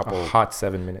couple A hot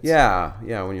 7 minutes. Yeah.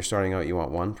 When you're starting out, you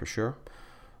want 1 for sure.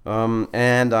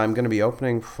 And I'm going to be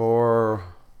opening for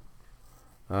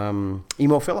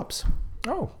Emo Phillips.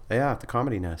 Oh, Yeah, at the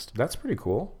Comedy Nest. that's pretty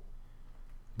cool.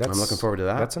 I'm looking forward to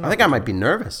that. That's I think I might be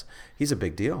nervous. He's a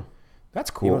big deal. That's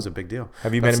cool. Emo's a big deal.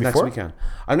 Have you met him That's before? Next weekend.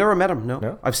 I've never met him. No.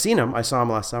 No? I've seen him. I saw him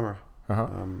last summer. Uh-huh.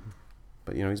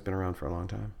 But he's been around for a long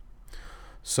time.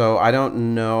 So I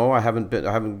don't know. I haven't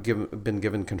been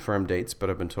given confirmed dates, but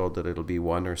I've been told that it'll be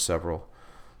one or several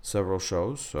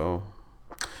shows. So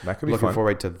That could be looking fun.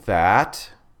 forward to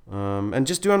that. And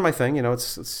just doing my thing.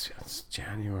 It's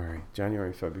January,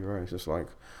 February. It's just like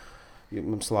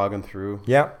I'm slogging through.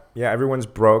 Yeah. Everyone's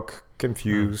broke,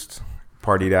 confused,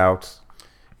 partied out. Does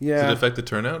Yeah. it affect the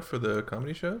turnout for the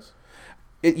comedy shows?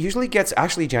 It usually gets.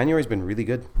 Actually, January's been really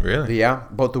good. Really? Yeah.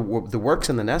 Both the Works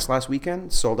and the Nest last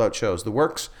weekend sold out shows. The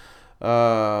Works.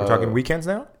 We're talking weekends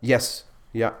now. Yes.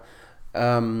 Yeah.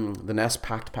 The Nest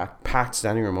packed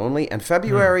standing room only, and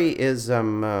February is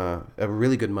a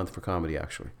really good month for comedy.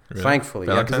 Actually, Really? thankfully,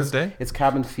 Valentine's yeah, 'cause Day? it's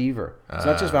cabin fever. It's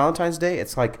not just Valentine's Day.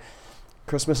 It's like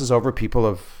Christmas is over. People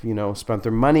have, spent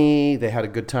their money. They had a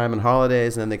good time on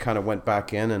holidays, and then they kind of went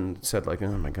back in and said like,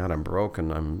 "Oh my God, I'm broke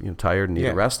and I'm tired and need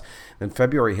a rest." Then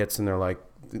February hits, and they're like,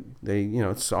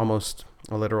 it's almost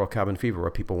a literal cabin fever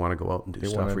where people want to go out and do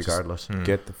stuff regardless.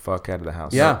 Get the fuck out of the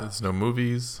house. Yeah, there's no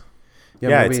movies.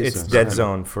 Yeah, it's dead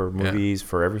zone for movies,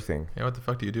 for everything. Yeah, what the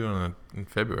fuck do you do in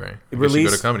February? You go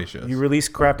to comedy shows. You release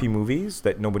crappy movies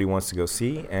that nobody wants to go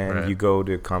see, and you go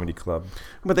to a comedy club.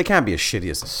 But they can't be as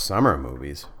shitty as the summer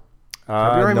movies.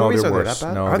 February movies, are worse. They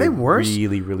that bad? No, are they worse?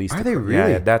 Really released. Are they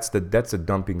really? Yeah, that's a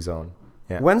dumping zone.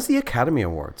 Yeah. When's the Academy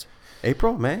Awards?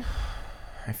 April, May?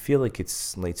 I feel like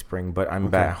it's late spring, but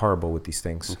I'm horrible with these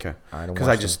things. Okay,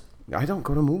 because I don't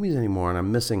go to movies anymore,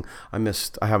 and didn't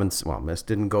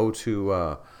go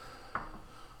to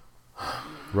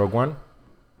Rogue One.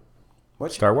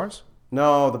 What? Star Wars?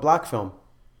 No, the black film.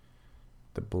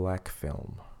 The black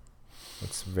film.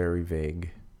 It's very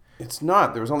vague. It's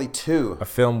not. There was only 2. A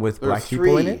film with black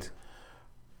people in it?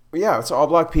 Yeah, it's all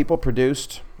black people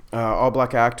produced. All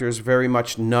black actors, very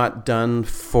much not done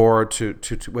with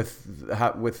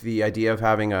the idea of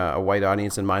having a white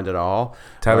audience in mind at all.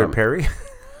 Tyler Perry.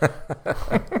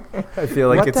 I feel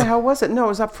like what the hell was it? No, it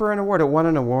was up for an award. It won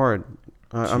an award.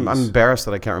 I'm embarrassed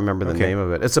that I can't remember the name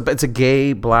of it. It's a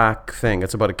gay black thing.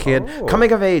 It's about a kid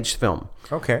coming of age film.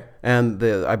 Okay. And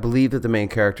I believe that the main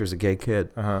character is a gay kid.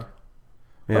 Uh-huh.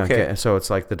 Yeah, okay. So it's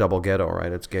like the double ghetto,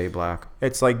 right? It's gay black.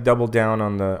 It's like double down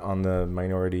on the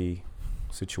minority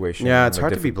situation. Yeah, it's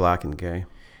hard to be black and gay.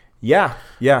 Yeah.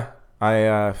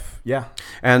 And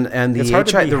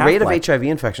the rate of HIV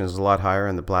infection is a lot higher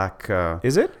in the black.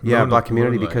 Is it? Yeah, black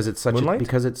community Moonlight.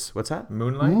 because it's what's that?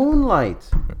 Moonlight.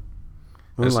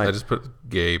 I just put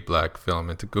gay black film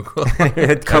into Google.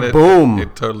 Kaboom!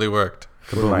 It totally worked.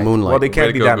 Moonlight. Well, they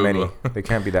can't be that Google. many. They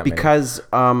can't be that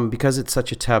because it's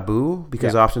such a taboo.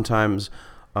 Because oftentimes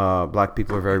black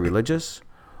people are very religious,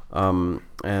 and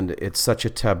it's such a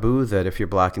taboo that if you're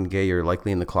black and gay, you're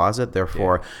likely in the closet.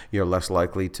 Therefore, you're less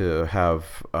likely to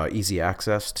have easy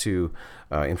access to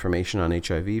information on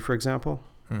HIV, for example.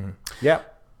 Mm-hmm. Yeah.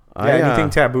 Anything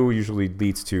taboo usually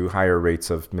leads to higher rates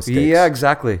of mistakes. Yeah,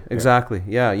 exactly.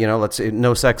 Yeah, let's say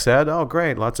no sex ed. Oh,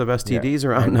 great, lots of STDs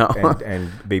around now, and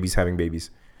babies having babies.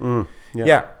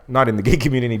 Yeah, not in the gay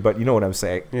community, but you know what I'm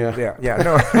saying. Yeah.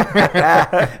 No.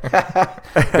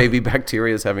 Baby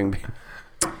bacteria is having.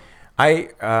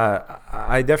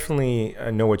 I definitely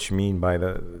know what you mean by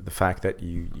the fact that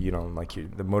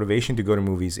the motivation to go to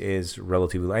movies is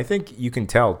relatively. I think you can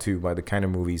tell too by the kind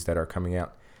of movies that are coming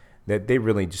out that they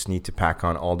really just need to pack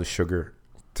on all the sugar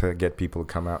to get people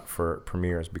to come out for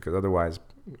premieres, because otherwise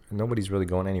nobody's really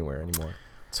going anywhere anymore.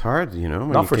 It's hard,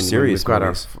 Not for serious We've got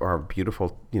movies. our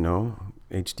beautiful,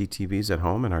 HD TVs at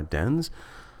home in our dens.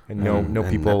 And no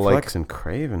people Netflix like and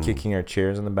Crave and kicking our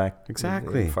chairs in the back.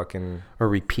 Exactly. Fucking or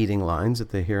repeating lines that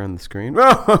they hear on the screen.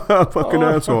 Fucking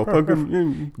asshole.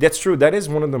 Fucking. That's true. That is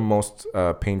one of the most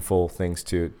painful things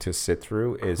to sit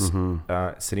through is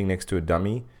sitting next to a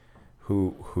dummy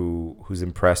who's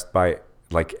impressed by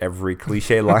like every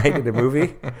cliche line in the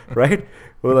movie, right?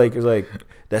 Or like it's like,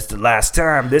 that's the last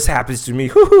time this happens to me.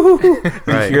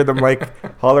 Right. You hear them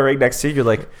like hollering next to you. You're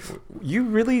like,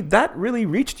 that really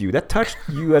reached you. That touched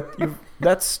you.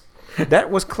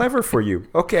 That was clever for you.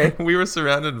 Okay. We were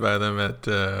surrounded by them at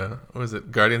what was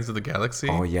it, Guardians of the Galaxy?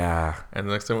 Oh yeah. And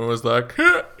the next one was like,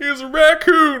 he's a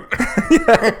raccoon.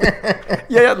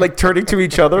 yeah, like turning to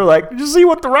each other, like, did you see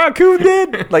what the raccoon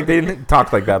did? Like they didn't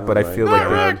talk like that, but I feel like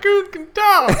raccoon can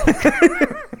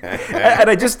talk. And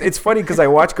it's funny because I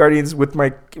watched Guardians with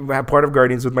part of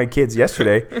Guardians with my kids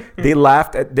yesterday. They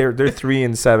laughed at they're 3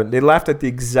 and 7. They laughed at the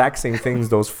exact same things.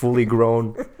 Those fully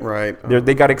grown, right?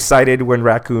 They got excited when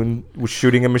Raccoon was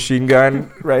shooting a machine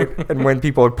gun, right? And when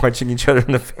people are punching each other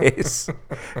in the face.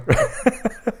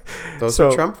 Those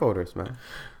are Trump voters, man.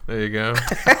 There you go.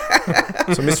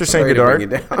 So, Mr. St.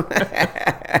 Godard,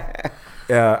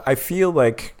 I feel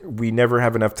like we never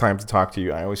have enough time to talk to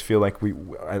you. I always feel like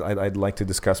I'd like to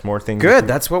discuss more things. Good,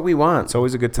 that's what we want. It's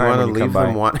always a good time when you come by.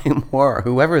 Them wanting more,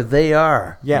 whoever they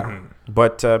are. Yeah,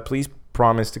 but please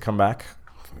promise to come back.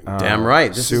 Damn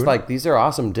right. This soon. is like, these are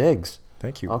awesome digs.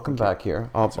 Thank you. I'll come back here.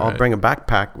 I'll bring a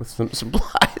backpack with some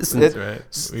supplies. That's right.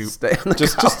 Stay on the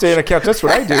just stay on the couch. That's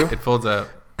what I do. It folds out.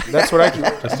 That's what I do.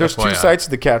 There's 2 sides to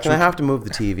the couch. And I have to move the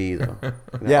TV though.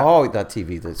 Yeah. Oh, that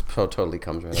TV totally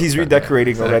comes right. He's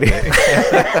redecorating already.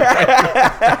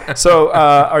 So,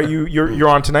 are you're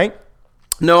on tonight?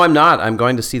 No, I'm not. I'm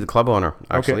going to see the club owner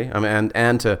actually. Okay.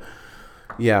 And to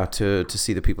Yeah, to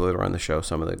see the people that are on the show,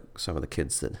 some of the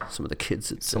kids that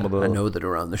I know that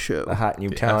are on the show. The hot new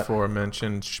The talent.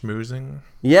 aforementioned schmoozing.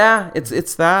 Yeah,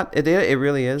 it's that. It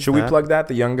really is. Should we plug that?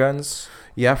 The Young Guns?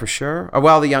 Yeah, for sure.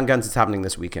 Well, the Young Guns, it's happening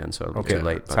this weekend, so it'll be too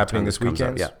late. It's happening this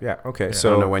weekend? Yeah. Okay. Yeah. So,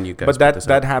 I don't know when you guys but put this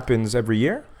that out. happens every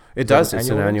year? It does. It's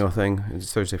an annual thing.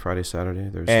 It's Thursday, Friday, Saturday.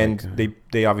 There's and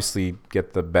they obviously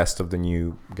get the best of the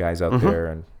new guys out there.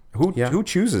 And who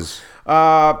chooses?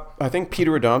 I think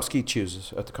Peter Radomski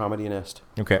chooses at the Comedy Nest.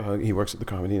 Okay. He works at the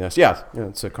Comedy Nest. Yeah,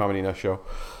 it's a Comedy Nest show.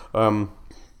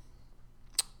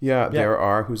 There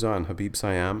are, who's on? Habib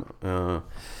Siam,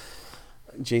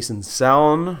 Jason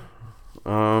Seln,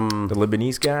 The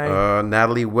Lebanese guy?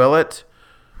 Natalie Willett,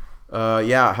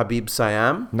 Habib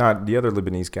Siam. Not the other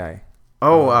Lebanese guy.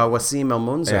 Wasim El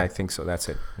Munza. Yeah, I think so. That's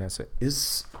it.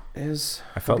 Is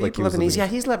I felt Habib like he was Lebanese? Yeah,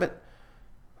 he's Lebanon.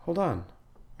 Hold on.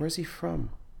 Where's he from?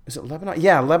 Is it Lebanon?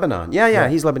 Yeah, Lebanon. Yeah,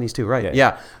 he's Lebanese too, right?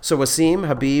 Yeah. So Wasim,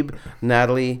 Habib,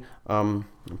 Natalie. I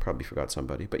probably forgot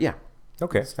somebody, but yeah.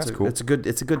 Okay, that's cool. It's a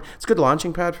good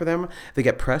launching pad for them. They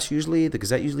get press usually. The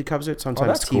Gazette usually covers it.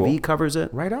 Sometimes that's TV cool. covers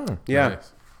it. Right on. Yeah.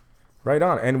 Nice. Right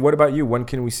on. And what about you? When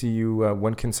can we see you?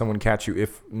 When can someone catch you,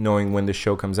 if knowing when the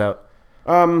show comes out?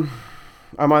 I'm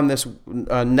on this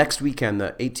next weekend,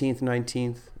 the 18th,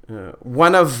 19th.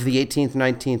 One of the 18th,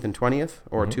 19th, and 20th,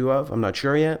 or two of. I'm not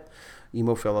sure yet.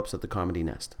 Emo Phillips at the Comedy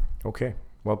Nest. Okay.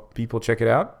 Well, people check it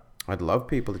out. I'd love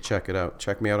people to check it out.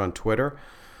 Check me out on Twitter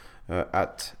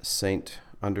at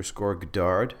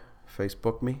Saint_Godard.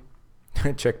 Facebook me.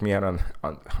 Check me out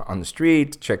on the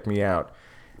street. Check me out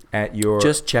at your.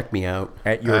 Just check me out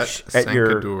at your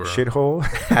shithole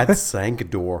at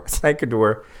Sankador.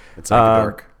 Sankador. It's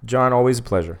Sankador. John, always a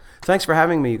pleasure. Thanks for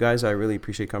having me, you guys. I really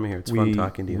appreciate coming here. It's fun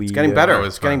talking to you. It's we, getting better.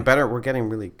 It's getting fun. better. We're getting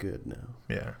really good now.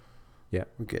 Yeah. Yeah,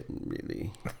 We're getting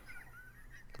really.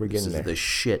 we're This getting is there. the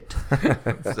shit. It's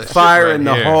that shit Fire right in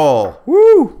the here. hole.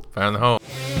 Woo! Fire in the hole.